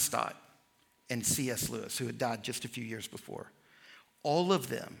 John Stott, and C.S. Lewis, who had died just a few years before, all of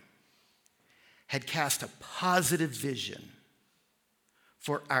them had cast a positive vision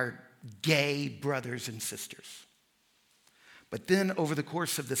for our gay brothers and sisters. But then over the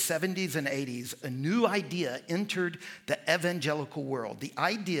course of the 70s and 80s, a new idea entered the evangelical world. The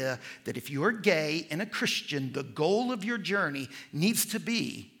idea that if you're gay and a Christian, the goal of your journey needs to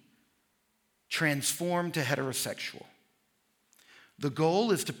be transformed to heterosexual. The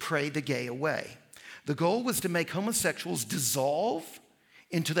goal is to pray the gay away. The goal was to make homosexuals dissolve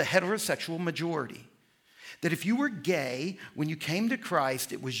into the heterosexual majority. That if you were gay, when you came to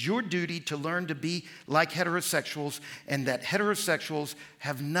Christ, it was your duty to learn to be like heterosexuals, and that heterosexuals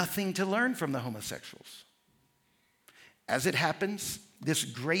have nothing to learn from the homosexuals. As it happens, this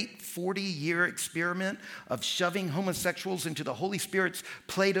great 40-year experiment of shoving homosexuals into the Holy Spirit's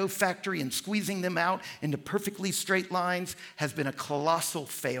Play-Doh factory and squeezing them out into perfectly straight lines has been a colossal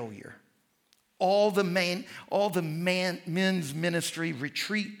failure. All the men's ministry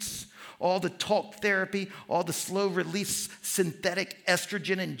retreats, all the talk therapy, all the slow-release synthetic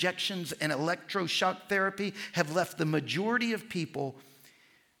estrogen injections and electroshock therapy have left the majority of people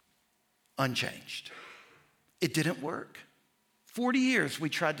unchanged. It didn't work. 40 years we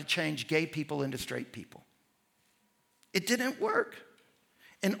tried to change gay people into straight people. It didn't work.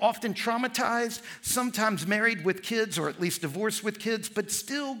 And often traumatized, sometimes married with kids or at least divorced with kids, but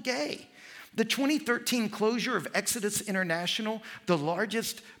still gay. The 2013 closure of Exodus International, the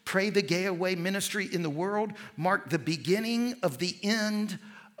largest Pray the Gay Away ministry in the world, marked the beginning of the end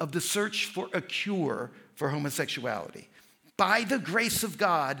of the search for a cure for homosexuality. By the grace of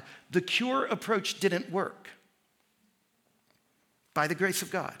God, the cure approach didn't work. By the grace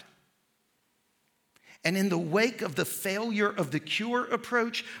of God. And in the wake of the failure of the cure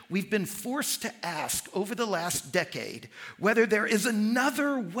approach, we've been forced to ask over the last decade whether there is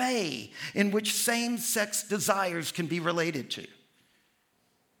another way in which same-sex desires can be related to.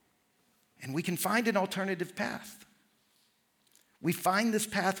 And we can find an alternative path. We find this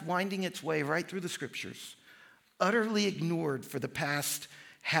path winding its way right through the scriptures, utterly ignored for the past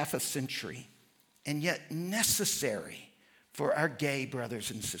half a century, and yet necessary for our gay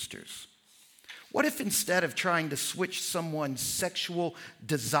brothers and sisters. What if instead of trying to switch someone's sexual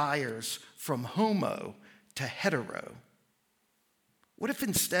desires from homo to hetero, what if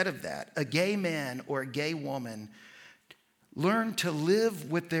instead of that, a gay man or a gay woman learned to live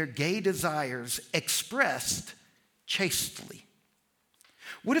with their gay desires expressed chastely?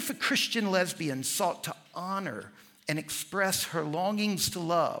 What if a Christian lesbian sought to honor and express her longings to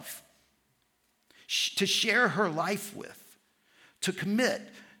love, to share her life with, to commit,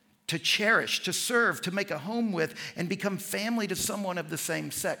 to cherish, to serve, to make a home with, and become family to someone of the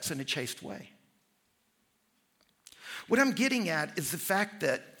same sex in a chaste way? What I'm getting at is the fact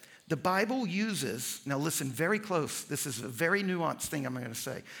that the Bible uses, now listen very close, this is a very nuanced thing I'm going to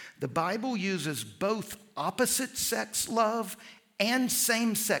say. The Bible uses both opposite sex love and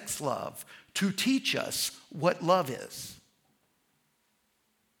same-sex love to teach us what love is.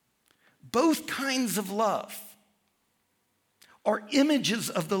 Both kinds of love are images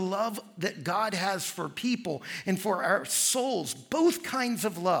of the love that God has for people and for our souls. Both kinds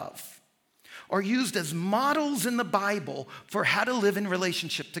of love are used as models in the Bible for how to live in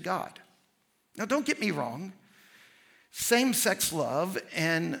relationship to God. Now, don't get me wrong. Same-sex love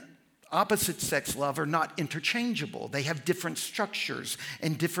and opposite-sex love are not interchangeable. They have different structures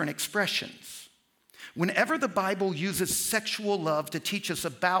and different expressions. Whenever the Bible uses sexual love to teach us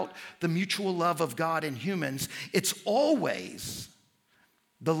about the mutual love of God and humans, it's always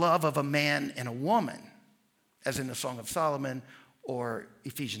the love of a man and a woman, as in the Song of Solomon or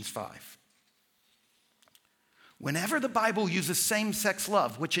Ephesians 5. Whenever the Bible uses same-sex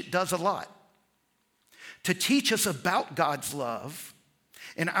love, which it does a lot, to teach us about God's love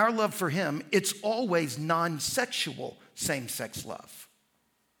and our love for him, it's always non-sexual same-sex love.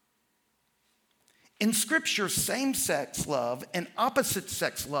 In Scripture, same-sex love and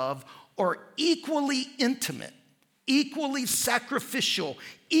opposite-sex love are equally intimate, equally sacrificial,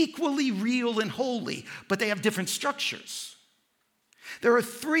 equally real and holy, but they have different structures. There are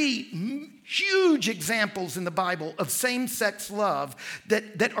three huge examples in the Bible of same-sex love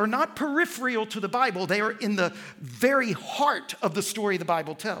that are not peripheral to the Bible. They are in the very heart of the story the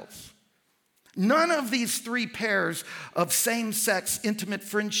Bible tells. None of these three pairs of same-sex intimate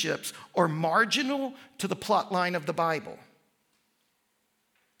friendships are marginal to the plot line of the Bible.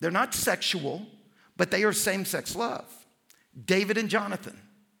 They're not sexual, but they are same-sex love. David and Jonathan.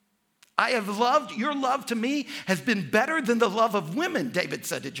 I have loved, your love to me has been better than the love of women, David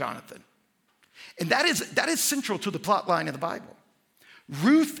said to Jonathan. And that is central to the plot line of the Bible.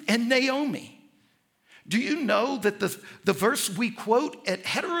 Ruth and Naomi. Do you know that the verse we quote at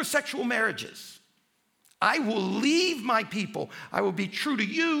heterosexual marriages, I will leave my people. I will be true to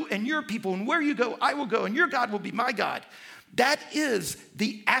you and your people, and where you go, I will go, and your God will be my God. That is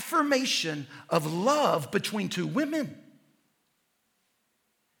the affirmation of love between two women.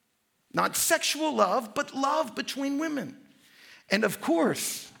 Not sexual love, but love between women. And of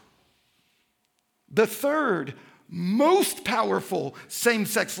course, the third most powerful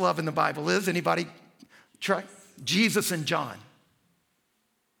same-sex love in the Bible is, anybody try? Jesus and John.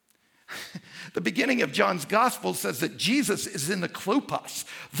 The beginning of John's gospel says that Jesus is in the klopos,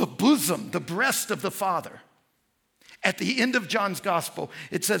 the bosom, the breast of the Father. At the end of John's gospel,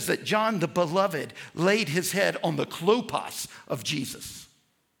 it says that John, the beloved, laid his head on the klopos of Jesus.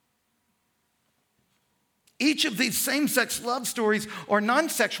 Each of these same-sex love stories are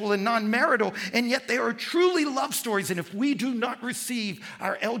non-sexual and non-marital, and yet they are truly love stories. And if we do not receive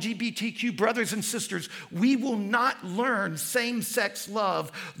our LGBTQ brothers and sisters, we will not learn same-sex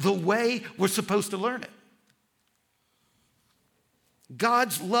love the way we're supposed to learn it.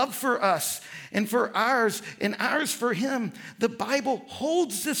 God's love for us and for ours and ours for him, the Bible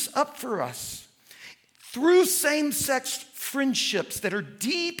holds this up for us. Through same-sex friendships that are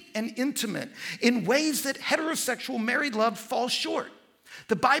deep and intimate in ways that heterosexual married love falls short.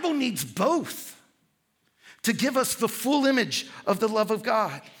 The Bible needs both to give us the full image of the love of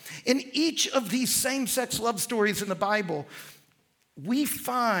God. In each of these same-sex love stories in the Bible, we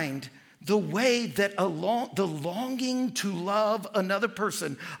find the way that the longing to love another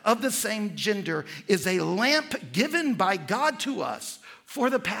person of the same gender is a lamp given by God to us for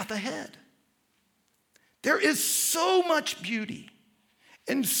the path ahead. There is so much beauty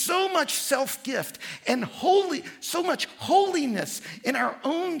and so much self-gift and so much holiness in our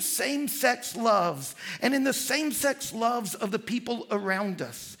own same-sex loves and in the same-sex loves of the people around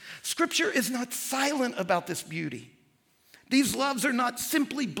us. Scripture is not silent about this beauty. These loves are not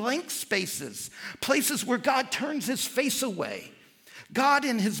simply blank spaces, places where God turns his face away. God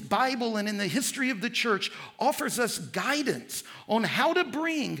in his Bible and in the history of the church offers us guidance on how to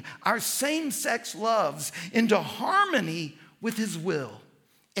bring our same-sex loves into harmony with his will.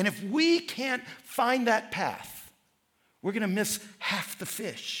 And if we can't find that path, we're going to miss half the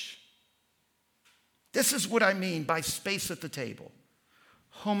fish. This is what I mean by space at the table: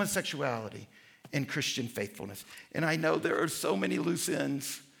 homosexuality and Christian faithfulness. And I know there are so many loose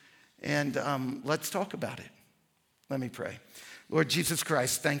ends, and let's talk about it. Let me pray. Lord Jesus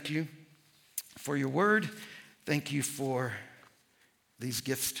Christ, thank you for your word. Thank you for these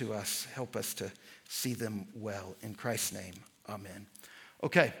gifts to us. Help us to see them well. In Christ's name, amen.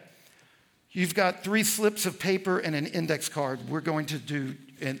 Okay, you've got 3 slips of paper and an index card. We're going to do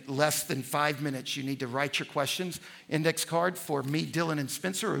in less than 5 minutes. You need to write your questions. Index card for me, Dylan, and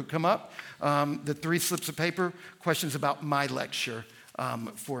Spencer, who come up. The 3 slips of paper, questions about my lecture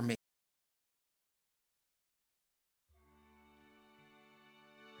for me.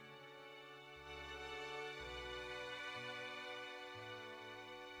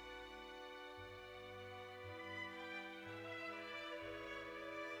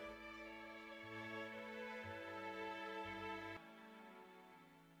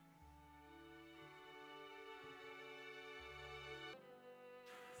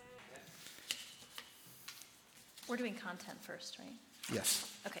 We're doing content first, right?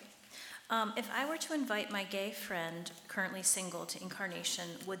 Yes. Okay. If I were to invite my gay friend, currently single, to Incarnation,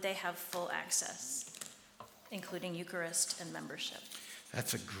 would they have full access, including Eucharist and membership?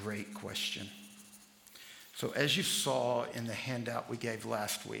 That's a great question. So as you saw in the handout we gave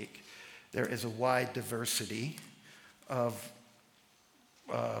last week, there is a wide diversity of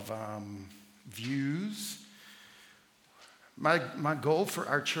views. My goal for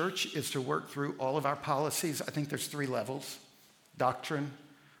our church is to work through all of our policies. I think there's 3 levels: doctrine,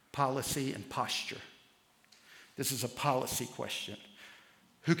 policy, and posture. This is a policy question.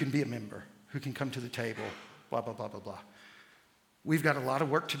 Who can be a member? Who can come to the table? Blah, blah, blah, blah, blah. We've got a lot of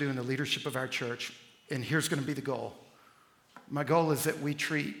work to do in the leadership of our church, and here's going to be the goal. My goal is that we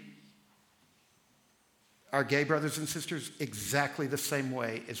treat our gay brothers and sisters exactly the same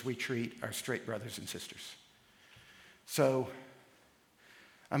way as we treat our straight brothers and sisters. So,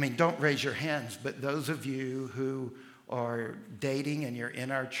 don't raise your hands, but those of you who are dating and you're in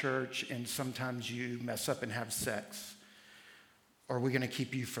our church and sometimes you mess up and have sex, are we going to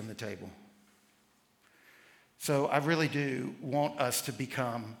keep you from the table? So I really do want us to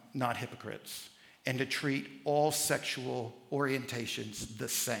become not hypocrites and to treat all sexual orientations the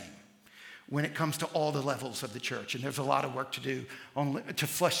same when it comes to all the levels of the church. And there's a lot of work to do to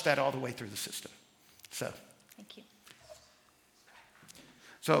flush that all the way through the system. So. Thank you.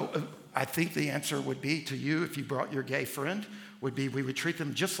 So I think the answer would be to you, if you brought your gay friend, would be we would treat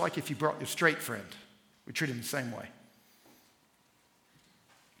them just like if you brought your straight friend. We treat them the same way.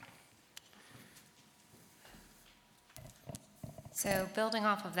 So building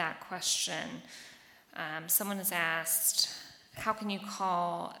off of that question, someone has asked, how can you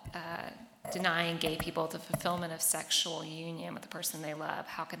call denying gay people the fulfillment of sexual union with the person they love?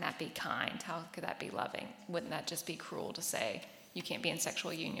 How can that be kind? How could that be loving? Wouldn't that just be cruel to say you can't be in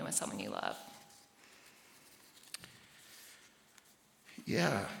sexual union with someone you love?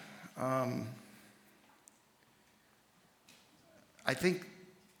 Yeah. I think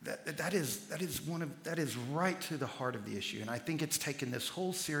that is right to the heart of the issue, and I think it's taken this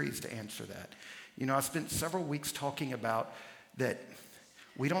whole series to answer that. You know, I spent several weeks talking about that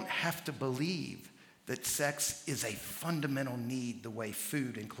we don't have to believe that sex is a fundamental need the way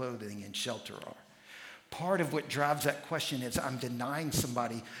food and clothing and shelter are. Part of what drives that question is I'm denying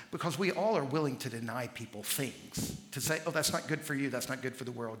somebody, because we all are willing to deny people things, to say, oh, that's not good for you, that's not good for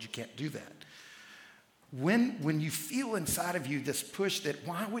the world, you can't do that. When you feel inside of you this push that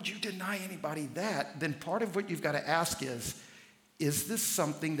why would you deny anybody that, then part of what you've got to ask is this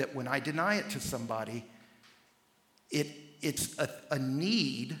something that when I deny it to somebody, it's a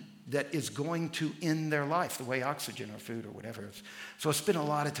need that is going to end their life, the way oxygen or food or whatever is. So I spent a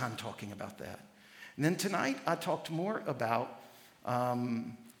lot of time talking about that. And then tonight I talked more about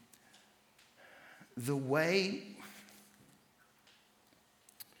the way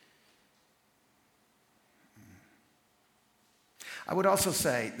I would also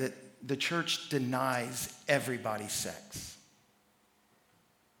say that the church denies everybody sex.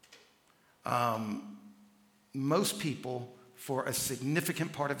 Most people, for a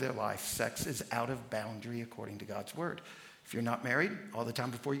significant part of their life, sex is out of boundary according to God's word. If you're not married, all the time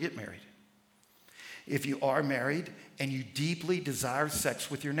before you get married. If you are married and you deeply desire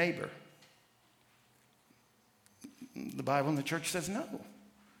sex with your neighbor, the Bible and the church says no.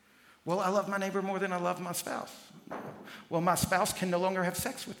 Well, I love my neighbor more than I love my spouse. No. Well, my spouse can no longer have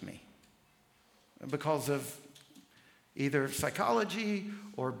sex with me because of either psychology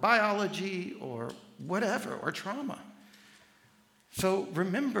or biology or whatever, or trauma. So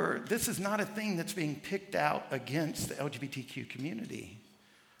remember, this is not a thing that's being picked out against the LGBTQ community.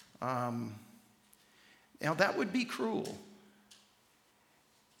 Now, that would be cruel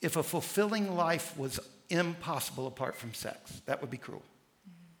if a fulfilling life was impossible apart from sex. That would be cruel.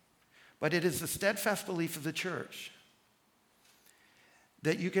 But it is the steadfast belief of the church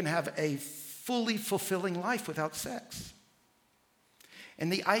that you can have a fully fulfilling life without sex.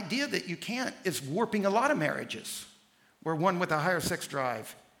 And the idea that you can't is warping a lot of marriages, where one with a higher sex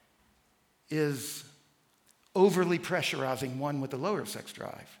drive is overly pressurizing one with a lower sex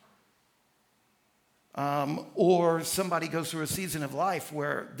drive. Or somebody goes through a season of life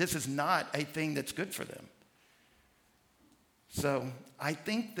where this is not a thing that's good for them. So I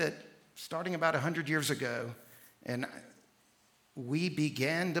think that starting about 100 years ago, and we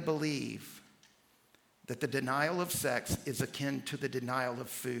began to believe that the denial of sex is akin to the denial of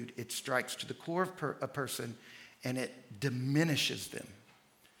food. It strikes to the core of a person, and it diminishes them.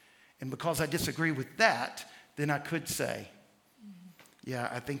 And because I disagree with that, then I could say, yeah,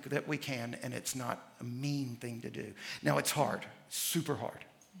 I think that we can, and it's not a mean thing to do. Now, it's hard, super hard,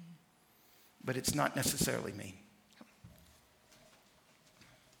 but it's not necessarily mean.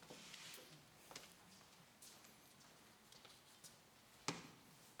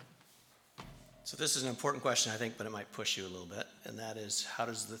 So this is an important question, I think, but it might push you a little bit, and that is, how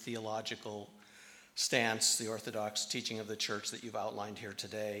does the theological stance, the orthodox teaching of the church that you've outlined here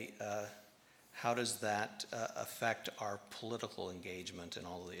today, how does that affect our political engagement and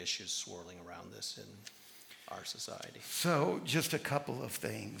all of the issues swirling around this in our society? So just a couple of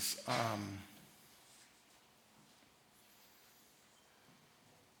things.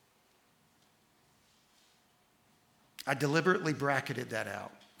 I deliberately bracketed that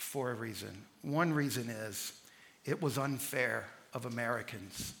out for a reason. One reason is it was unfair of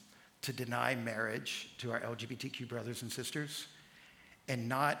Americans to deny marriage to our LGBTQ brothers and sisters and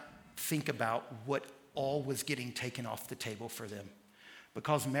not think about what all was getting taken off the table for them.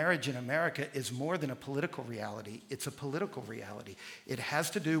 Because marriage in America is more than a political reality, it's a political reality. It has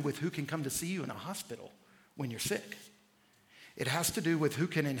to do with who can come to see you in a hospital when you're sick. It has to do with who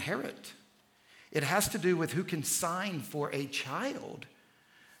can inherit. It has to do with who can sign for a child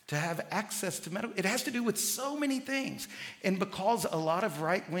to have access to medical. It has to do with so many things. And because a lot of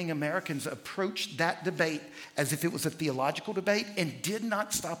right-wing Americans approached that debate as if it was a theological debate and did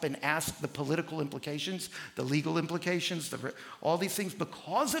not stop and ask the political implications, the legal implications, all these things,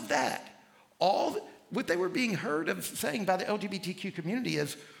 because of that, what they were being heard of saying by the LGBTQ community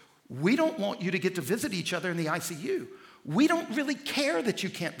is, we don't want you to get to visit each other in the ICU. we don't really care that you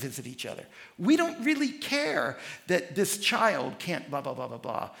can't visit each other. We don't really care that this child can't blah, blah, blah, blah,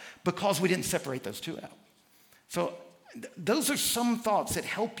 blah, because we didn't separate those two out. So those are some thoughts that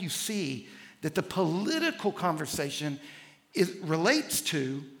help you see that the political conversation relates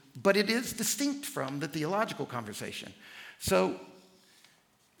to, but it is distinct from the theological conversation. So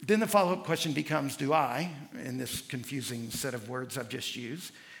then the follow-up question becomes, do I, in this confusing set of words I've just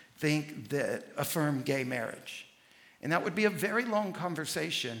used, affirm gay marriage? And that would be a very long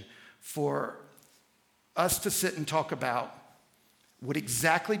conversation for us to sit and talk about what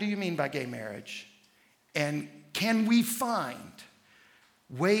exactly do you mean by gay marriage? And can we find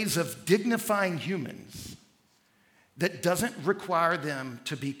ways of dignifying humans that doesn't require them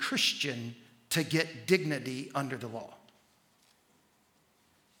to be Christian to get dignity under the law?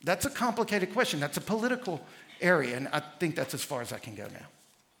 That's a complicated question. That's a political area, and I think that's as far as I can go now.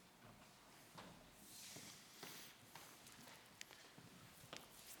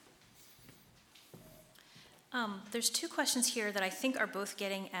 There's two questions here that I think are both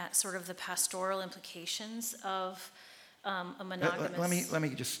getting at sort of the pastoral implications of a monogamous... Let me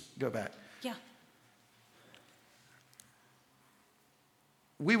just go back. Yeah.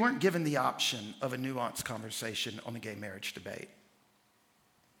 We weren't given the option of a nuanced conversation on the gay marriage debate.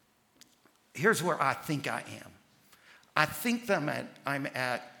 Here's where I think I am. I think that I'm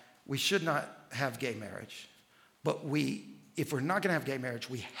at we should not have gay marriage, but if we're not going to have gay marriage,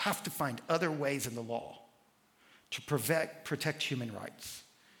 we have to find other ways in the law to protect human rights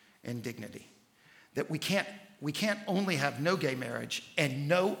and dignity. That we can't only have no gay marriage and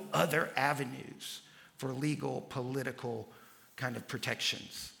no other avenues for legal, political kind of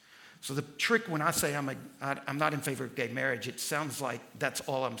protections. So the trick when I say I'm not in favor of gay marriage, it sounds like that's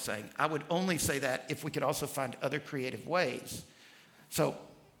all I'm saying. I would only say that if we could also find other creative ways. So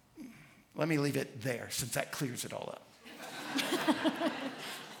let me leave it there since that clears it all up.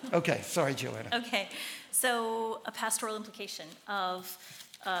 Okay, sorry, Joanna. Okay, so a pastoral implication of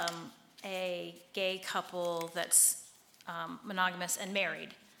a gay couple that's monogamous and married.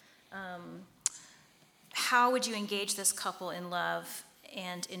 How would you engage this couple in love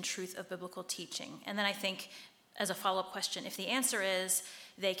and in truth of biblical teaching? And then I think, as a follow-up question, if the answer is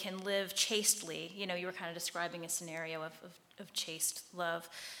they can live chastely, you were kind of describing a scenario of chaste love,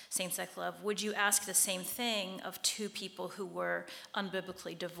 same-sex love, would you ask the same thing of two people who were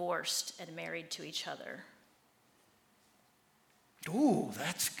unbiblically divorced and married to each other? Ooh,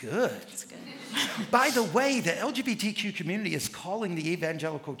 that's good. That's good. By the way, the LGBTQ community is calling the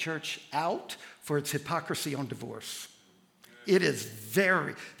evangelical church out for its hypocrisy on divorce. It is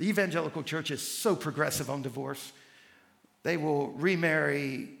the evangelical church is so progressive on divorce. They will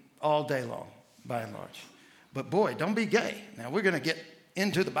remarry all day long, by and large. But boy, don't be gay. Now, we're going to get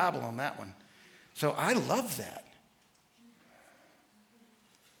into the Bible on that one. So I love that.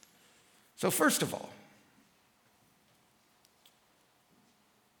 So first of all,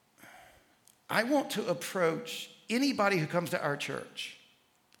 I want to approach anybody who comes to our church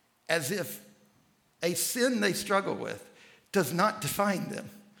as if a sin they struggle with does not define them.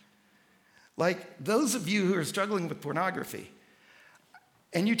 Like those of you who are struggling with pornography,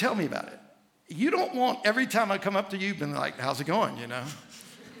 and you tell me about it, you don't want every time I come up to you, being like, how's it going,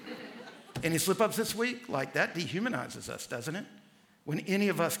 Any slip-ups this week? Like that dehumanizes us, doesn't it? When any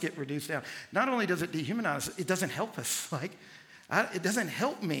of us get reduced down. Not only does it dehumanize, it doesn't help us. It doesn't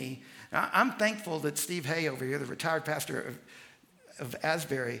help me. I'm thankful that Steve Hay over here, the retired pastor of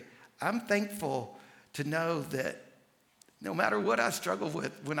Asbury, I'm thankful to know that no matter what I struggle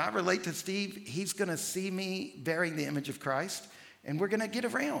with, when I relate to Steve, he's going to see me bearing the image of Christ, and we're going to get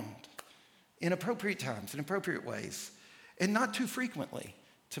around in appropriate times, in appropriate ways, and not too frequently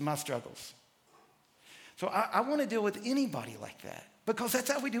to my struggles. So I want to deal with anybody like that, because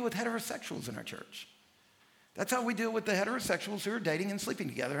that's how we deal with heterosexuals in our church. That's how we deal with the heterosexuals who are dating and sleeping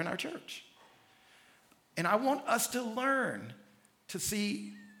together in our church. And I want us to learn to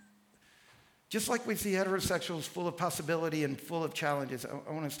see, just like we see heterosexuals full of possibility and full of challenges,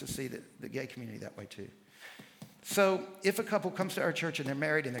 I want us to see the gay community that way too. So if a couple comes to our church and they're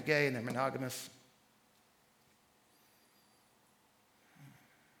married and they're gay and they're monogamous,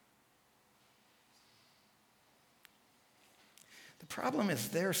 the problem is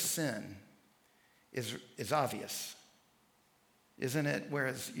their sin is obvious, isn't it?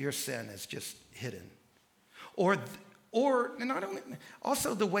 Whereas your sin is just hidden. Or not only,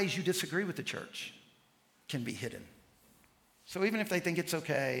 also the ways you disagree with the church can be hidden. So even if they think it's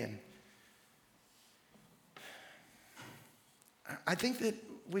okay, and I think that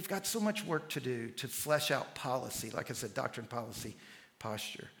we've got so much work to do to flesh out policy, like I said, doctrine, policy,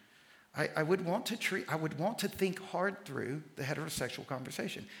 posture. I would want to think hard through the heterosexual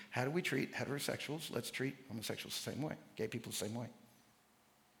conversation. How do we treat heterosexuals? Let's treat homosexuals the same way, gay people the same way.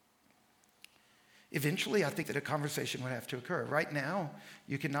 Eventually, I think that a conversation would have to occur. Right now,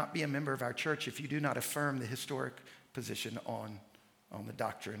 you cannot be a member of our church if you do not affirm the historic position on the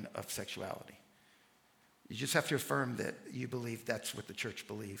doctrine of sexuality. You just have to affirm that you believe that's what the church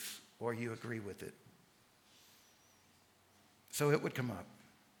believes, or you agree with it. So it would come up.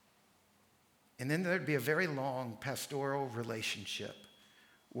 And then there'd be a very long pastoral relationship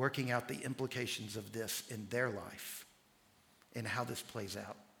working out the implications of this in their life and how this plays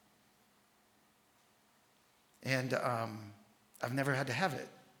out. And I've never had to have it,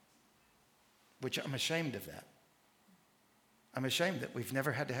 which I'm ashamed of that. I'm ashamed that we've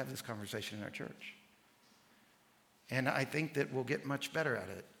never had to have this conversation in our church. And I think that we'll get much better at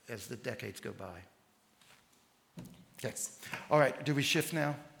it as the decades go by. Okay. All right, do we shift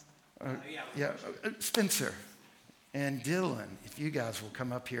now? Yeah. Spencer and Dylan, if you guys will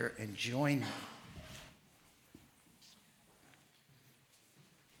come up here and join me.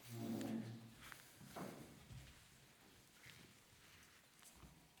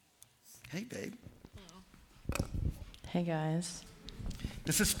 Hey, babe. Hey, guys.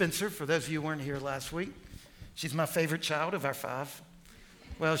 This is Spencer, for those of you who weren't here last week. She's my favorite child of our 5.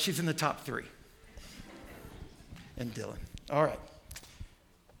 Well, she's in the top 3. And Dylan. All right.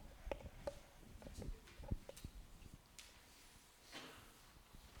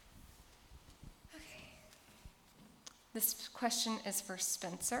 This question is for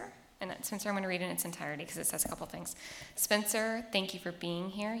Spencer. And Spencer, I'm going to read it in its entirety because it says a couple things. Spencer, thank you for being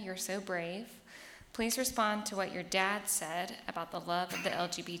here. You're so brave. Please respond to what your dad said about the love of the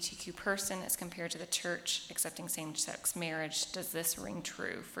LGBTQ person as compared to the church accepting same-sex marriage. Does this ring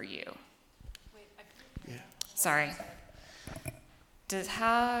true for you? Yeah. Sorry.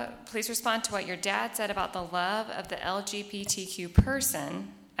 Please respond to what your dad said about the love of the LGBTQ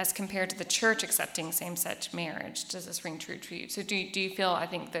person as compared to the church accepting same-sex marriage. Does this ring true to you? So do you feel, I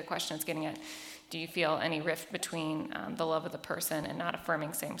think the question is getting at, do you feel any rift between the love of the person and not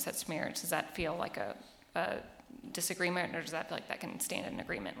affirming same-sex marriage? Does that feel like a disagreement, or does that feel like that can stand in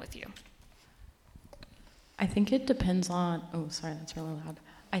agreement with you? I think it depends on, sorry, that's really loud.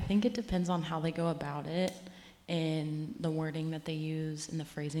 I think it depends on how they go about it and the wording that they use and the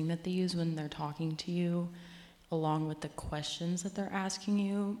phrasing that they use when they're talking to you, along with the questions that they're asking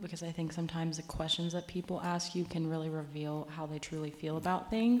you, because I think sometimes the questions that people ask you can really reveal how they truly feel about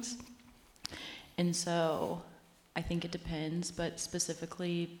things. And so I think it depends, but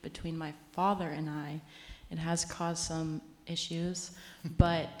specifically between my father and I, it has caused some issues,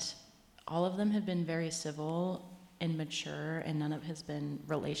 but all of them have been very civil and mature, and none of it has been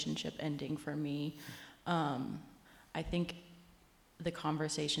relationship ending for me. I think the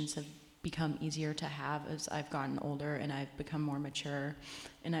conversations have become easier to have as I've gotten older and I've become more mature,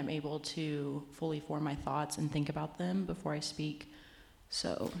 and I'm able to fully form my thoughts and think about them before I speak.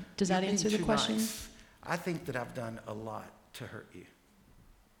 So does that answer the question? Nice. I think that I've done a lot to hurt you.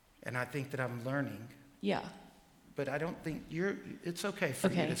 And I think that I'm learning. Yeah. But I don't think it's okay for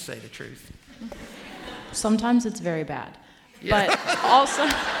you to say the truth. Sometimes it's very bad. Yeah.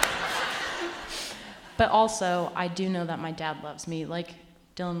 But also, I do know that my dad loves me. Like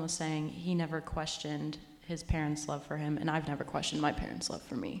Dylan was saying, he never questioned his parents' love for him, and I've never questioned my parents' love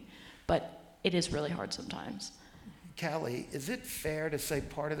for me. But it is really hard sometimes. Callie, is it fair to say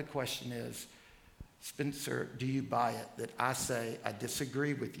part of the question is, Spencer, do you buy it that I say I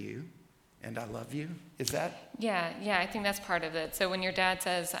disagree with you and I love you? Is that? Yeah, I think that's part of it. So when your dad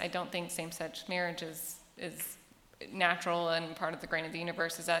says, I don't think same-sex marriage is natural and part of the grain of the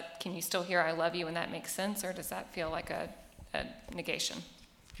universe, can you still hear I love you and that makes sense, or does that feel like a negation?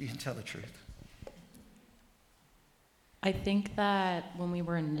 You can tell the truth. I think that when we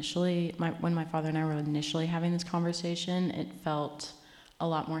were when my father and I were initially having this conversation, it felt a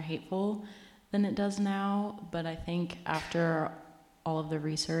lot more hateful than it does now. But I think after all of the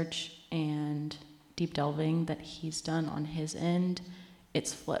research and deep delving that he's done on his end,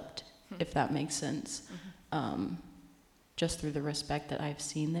 it's flipped, if that makes sense. Mm-hmm. Just through the respect that I've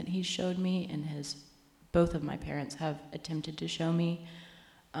seen that he's showed me and both of my parents have attempted to show me,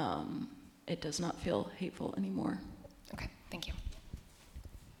 it does not feel hateful anymore. Okay, thank you.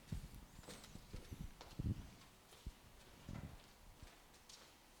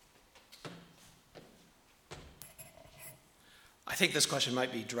 I think this question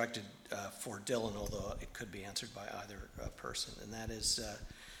might be directed for Dylan, although it could be answered by either person. And that is,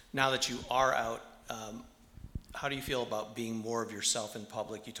 now that you are out, how do you feel about being more of yourself in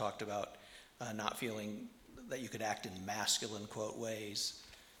public? You talked about not feeling that you could act in masculine, quote, ways.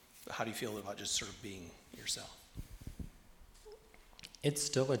 How do you feel about just sort of being yourself? It's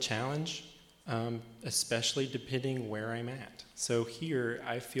still a challenge, especially depending where I'm at. So here,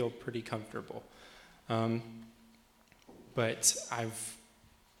 I feel pretty comfortable. But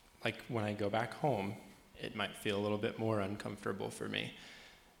when I go back home, it might feel a little bit more uncomfortable for me.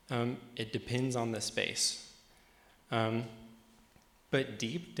 It depends on the space. But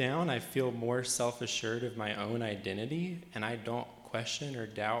deep down, I feel more self-assured of my own identity, and I don't question or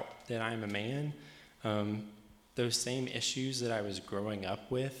doubt that I'm a man. Those same issues that I was growing up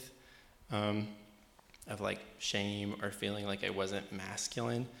with, of like shame or feeling like I wasn't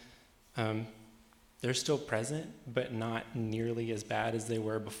masculine, they're still present, but not nearly as bad as they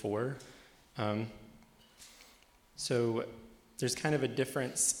were before. So there's kind of a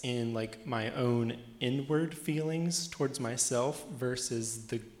difference in like my own inward feelings towards myself versus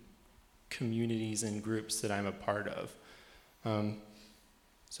the communities and groups that I'm a part of.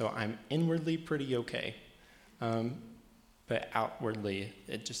 So I'm inwardly pretty okay. But outwardly,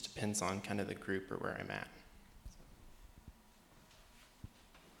 it just depends on kind of the group or where I'm at.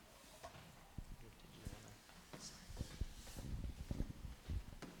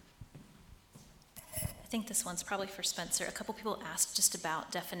 I think this one's probably for Spencer. A couple people asked just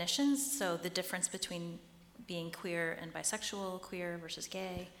about definitions, so the difference between being queer and bisexual, queer versus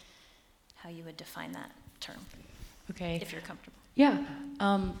gay, how you would define that term. Okay. If you're comfortable. Yeah,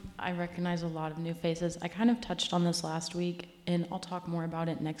 I recognize a lot of new faces. I kind of touched on this last week, and I'll talk more about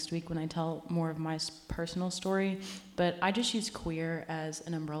it next week when I tell more of my personal story. But I just use queer as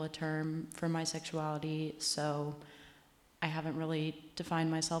an umbrella term for my sexuality, so I haven't really defined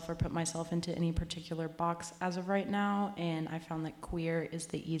myself or put myself into any particular box as of right now, and I found that queer is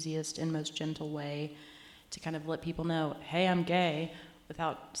the easiest and most gentle way to kind of let people know, hey, I'm gay,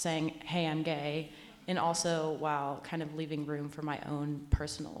 without saying, hey, I'm gay, and also while kind of leaving room for my own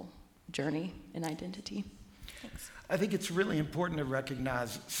personal journey and identity. Thanks. I think it's really important to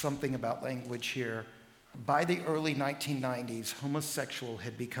recognize something about language here. By the early 1990s, homosexual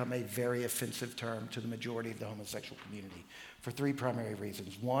had become a very offensive term to the majority of the homosexual community for three primary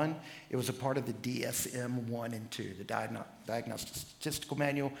reasons. One, it was a part of the DSM-1 and 2, the Diagnostic Statistical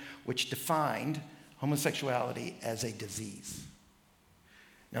Manual, which defined homosexuality as a disease.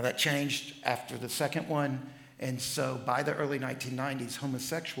 Now that changed after the second one, and so by the early 1990s,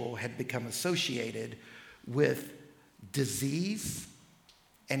 homosexual had become associated with disease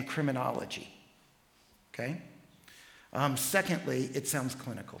and criminology. Okay? Secondly, it sounds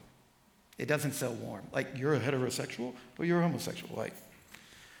clinical. It doesn't sound warm. Like, you're a heterosexual or you're a homosexual. Like,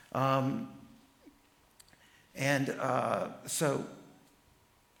 so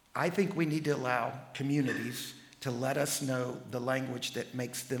I think we need to allow communities to let us know the language that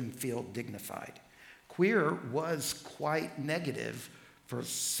makes them feel dignified. Queer was quite negative for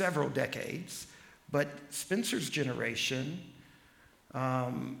several decades, but Spencer's generation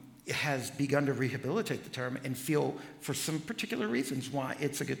has begun to rehabilitate the term and feel, for some particular reasons, why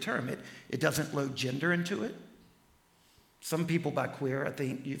it's a good term. It doesn't load gender into it. Some people by queer, I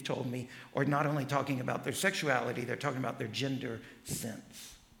think you've told me, are not only talking about their sexuality, they're talking about their gender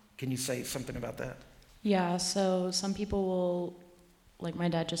sense. Can you say something about that? Yeah, so some people will, like my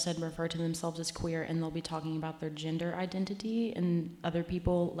dad just said, refer to themselves as queer, and they'll be talking about their gender identity, and other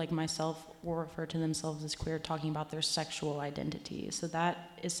people, like myself, will refer to themselves as queer, talking about their sexual identity. So that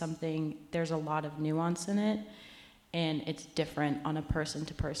is something, there's a lot of nuance in it, and it's different on a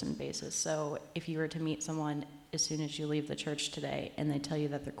person-to-person basis. So if you were to meet someone as soon as you leave the church today, and they tell you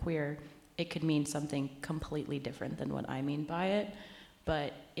that they're queer, it could mean something completely different than what I mean by it,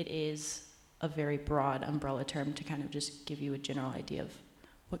 but it is a very broad umbrella term to kind of just give you a general idea of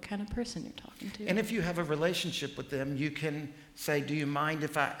what kind of person you're talking to. And if you have a relationship with them, you can say, do you mind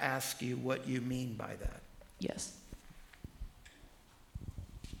if I ask you what you mean by that? Yes.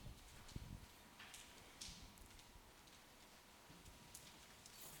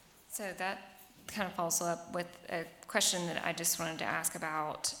 So that kind of follows up with a question that I just wanted to ask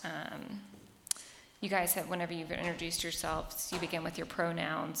about. You guys have, whenever you've introduced yourselves, you begin with your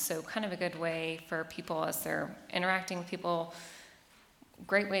pronouns. So kind of a good way for people as they're interacting with people,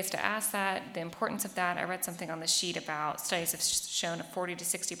 great ways to ask that, the importance of that. I read something on the sheet about studies have shown a 40 to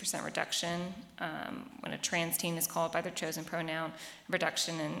 60% reduction when a trans teen is called by their chosen pronoun,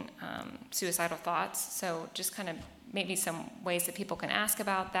 reduction in suicidal thoughts. So just kind of maybe some ways that people can ask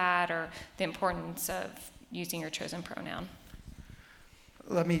about that, or the importance of using your chosen pronoun.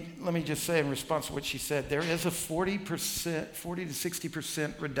 Let me just say in response to what she said, there is a 40 to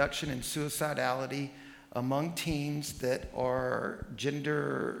 60% reduction in suicidality among teens that are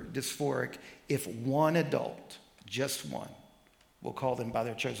gender dysphoric if one adult, just one, will call them by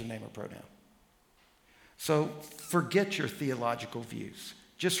their chosen name or pronoun. So forget your theological views.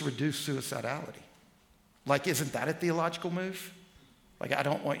 Just reduce suicidality. Like, isn't that a theological move? Like, I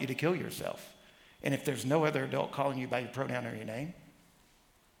don't want you to kill yourself. And if there's no other adult calling you by your pronoun or your name,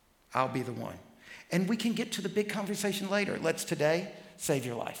 I'll be the one. And we can get to the big conversation later. Let's today save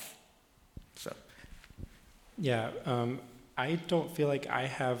your life. So. Yeah, I don't feel like I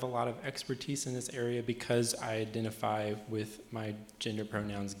have a lot of expertise in this area because I identify with my gender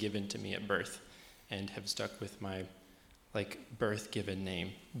pronouns given to me at birth and have stuck with my birth given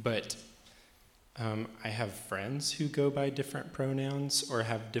name. But I have friends who go by different pronouns or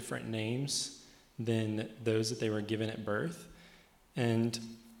have different names than those that they were given at birth. And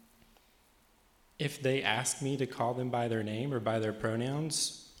if they ask me to call them by their name or by their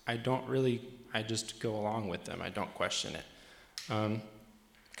pronouns, I just go along with them. I don't question it.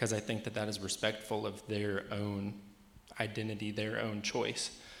 Because I think that is respectful of their own identity, their own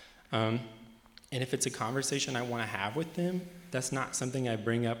choice. And if it's a conversation I want to have with them, that's not something I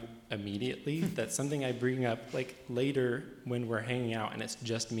bring up immediately. That's something I bring up later when we're hanging out and it's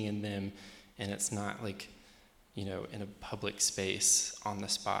just me and them, and it's not in a public space on the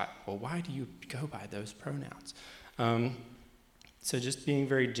spot. Well, why do you go by those pronouns? So just being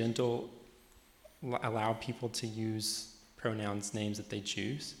very gentle, allow people to use pronouns, names that they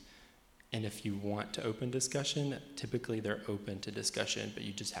choose. And if you want to open discussion, typically they're open to discussion, but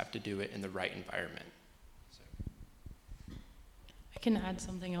you just have to do it in the right environment. I can add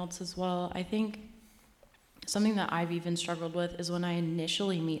something else as well. I think something that I've even struggled with is when I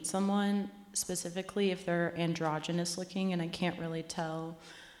initially meet someone, specifically if they're androgynous looking and I can't really tell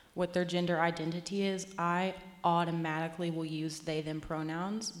what their gender identity is, I automatically will use they, them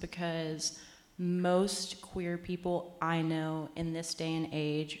pronouns because most queer people I know in this day and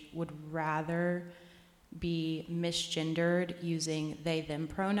age would rather be misgendered using they, them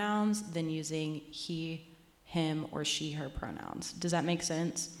pronouns than using he, him, or she, her pronouns. Does that make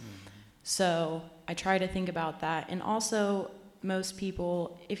sense? Mm-hmm. So I try to think about that. And also, most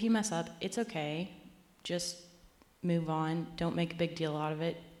people, if you mess up, it's okay. Just move on. Don't make a big deal out of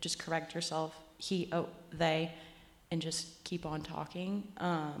it. Just correct yourself. They, and just keep on talking.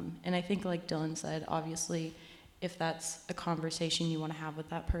 And I think like Dylan said, obviously, if that's a conversation you want to have with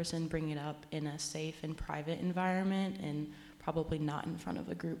that person, bring it up in a safe and private environment and probably not in front of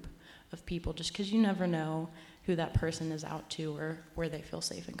a group of people, just because you never know who that person is out to or where they feel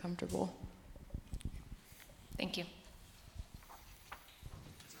safe and comfortable. Thank you.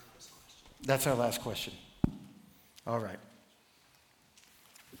 That's our last question. All right.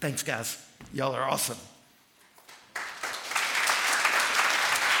 Thanks, guys. Y'all are awesome.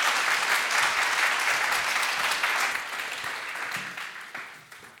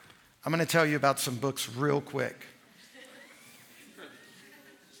 I'm going to tell you about some books real quick.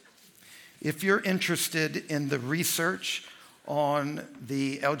 If you're interested in the research on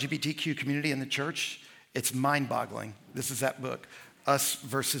the LGBTQ community in the church, it's mind-boggling. This is that book, Us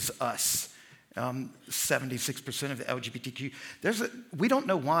Versus Us. 76% of the LGBTQ. We don't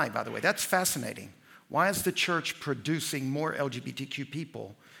know why, by the way. That's fascinating. Why is the church producing more LGBTQ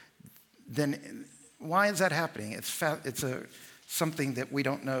people why is that happening? It's something that we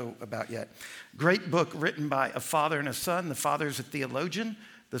don't know about yet. Great book written by a father and a son. The father's a theologian.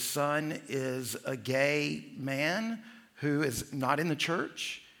 The son is a gay man who is not in the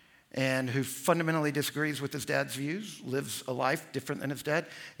church and who fundamentally disagrees with his dad's views, lives a life different than his dad,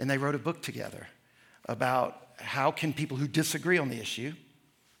 and they wrote a book together about how can people who disagree on the issue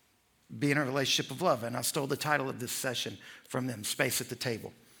be in a relationship of love. And I stole the title of this session from them, Space at the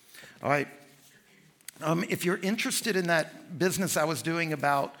Table. All right. If you're interested in that business I was doing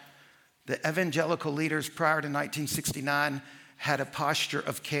about the evangelical leaders prior to 1969 had a posture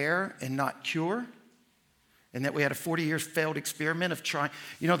of care and not cure, and that we had a 40-year failed experiment of trying.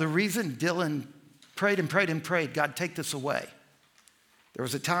 The reason Dylan prayed and prayed and prayed, God, take this away. There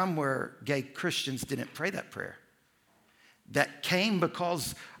was a time where gay Christians didn't pray that prayer. That came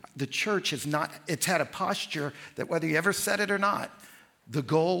because the church it's had a posture that whether you ever said it or not, the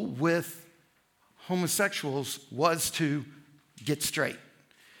goal with homosexuals was to get straight.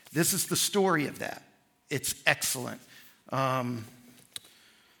 This is the story of that. It's excellent.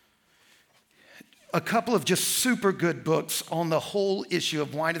 A couple of just super good books on the whole issue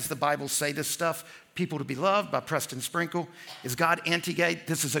of why does the Bible say this stuff. People to Be Loved by Preston Sprinkle. Is God Anti-Gay?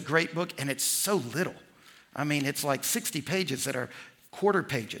 This is a great book, and it's so little. I mean, it's like 60 pages that are quarter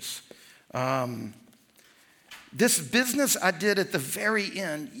pages. This business I did at the very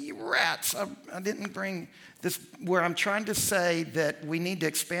end, you rats, I didn't bring this, where I'm trying to say that we need to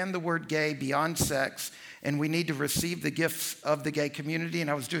expand the word gay beyond sex, and we need to receive the gifts of the gay community. And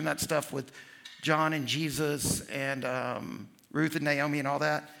I was doing that stuff with John and Jesus and Ruth and Naomi and all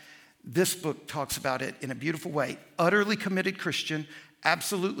that. This book talks about it in a beautiful way. Utterly committed Christian,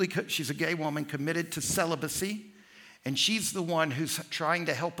 absolutely, she's a gay woman committed to celibacy, and she's the one who's trying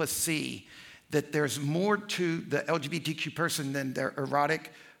to help us see that there's more to the LGBTQ person than their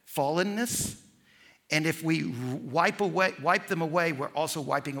erotic fallenness. And if we wipe them away, we're also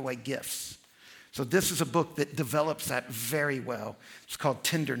wiping away gifts. So this is a book that develops that very well. It's called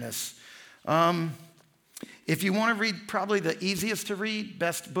Tenderness. If you want to read probably the easiest to read,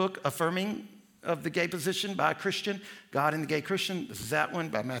 best book, Affirming of the Gay Position by a Christian, God and the Gay Christian, this is that one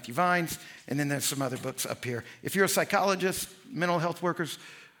by Matthew Vines, and then there's some other books up here. If you're a psychologist, mental health workers,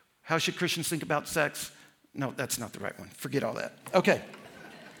 How Should Christians Think About Sex? No, that's not the right one. Forget all that. Okay.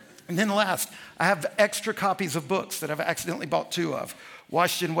 And then last, I have extra copies of books that I've accidentally bought 2 of.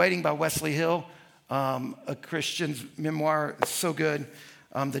 Washed in Waiting by Wesley Hill, a Christian's memoir. It's so good.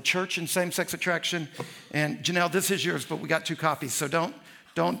 The Church and Same-Sex Attraction. And Janelle, this is yours, but we got 2 copies, so don't,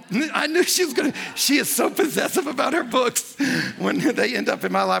 I knew she is so possessive about her books. When they end up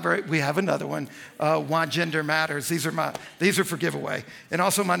in my library, we have another one, Why Gender Matters. These are for giveaway. And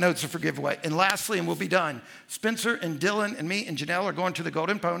also my notes are for giveaway. And lastly, and we'll be done, Spencer and Dylan and me and Janelle are going to the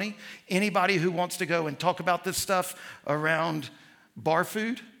Golden Pony. Anybody who wants to go and talk about this stuff around bar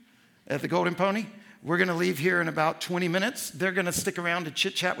food at the Golden Pony, we're going to leave here in about 20 minutes. They're going to stick around to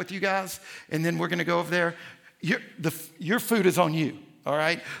chit chat with you guys. And then we're going to go over there. Your food is on you. All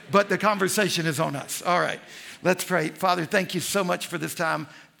right? But the conversation is on us. All right. Let's pray. Father, thank you so much for this time.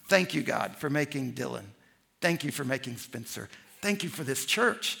 Thank you, God, for making Dylan. Thank you for making Spencer. Thank you for this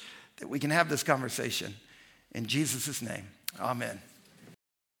church that we can have this conversation. In Jesus' name, amen.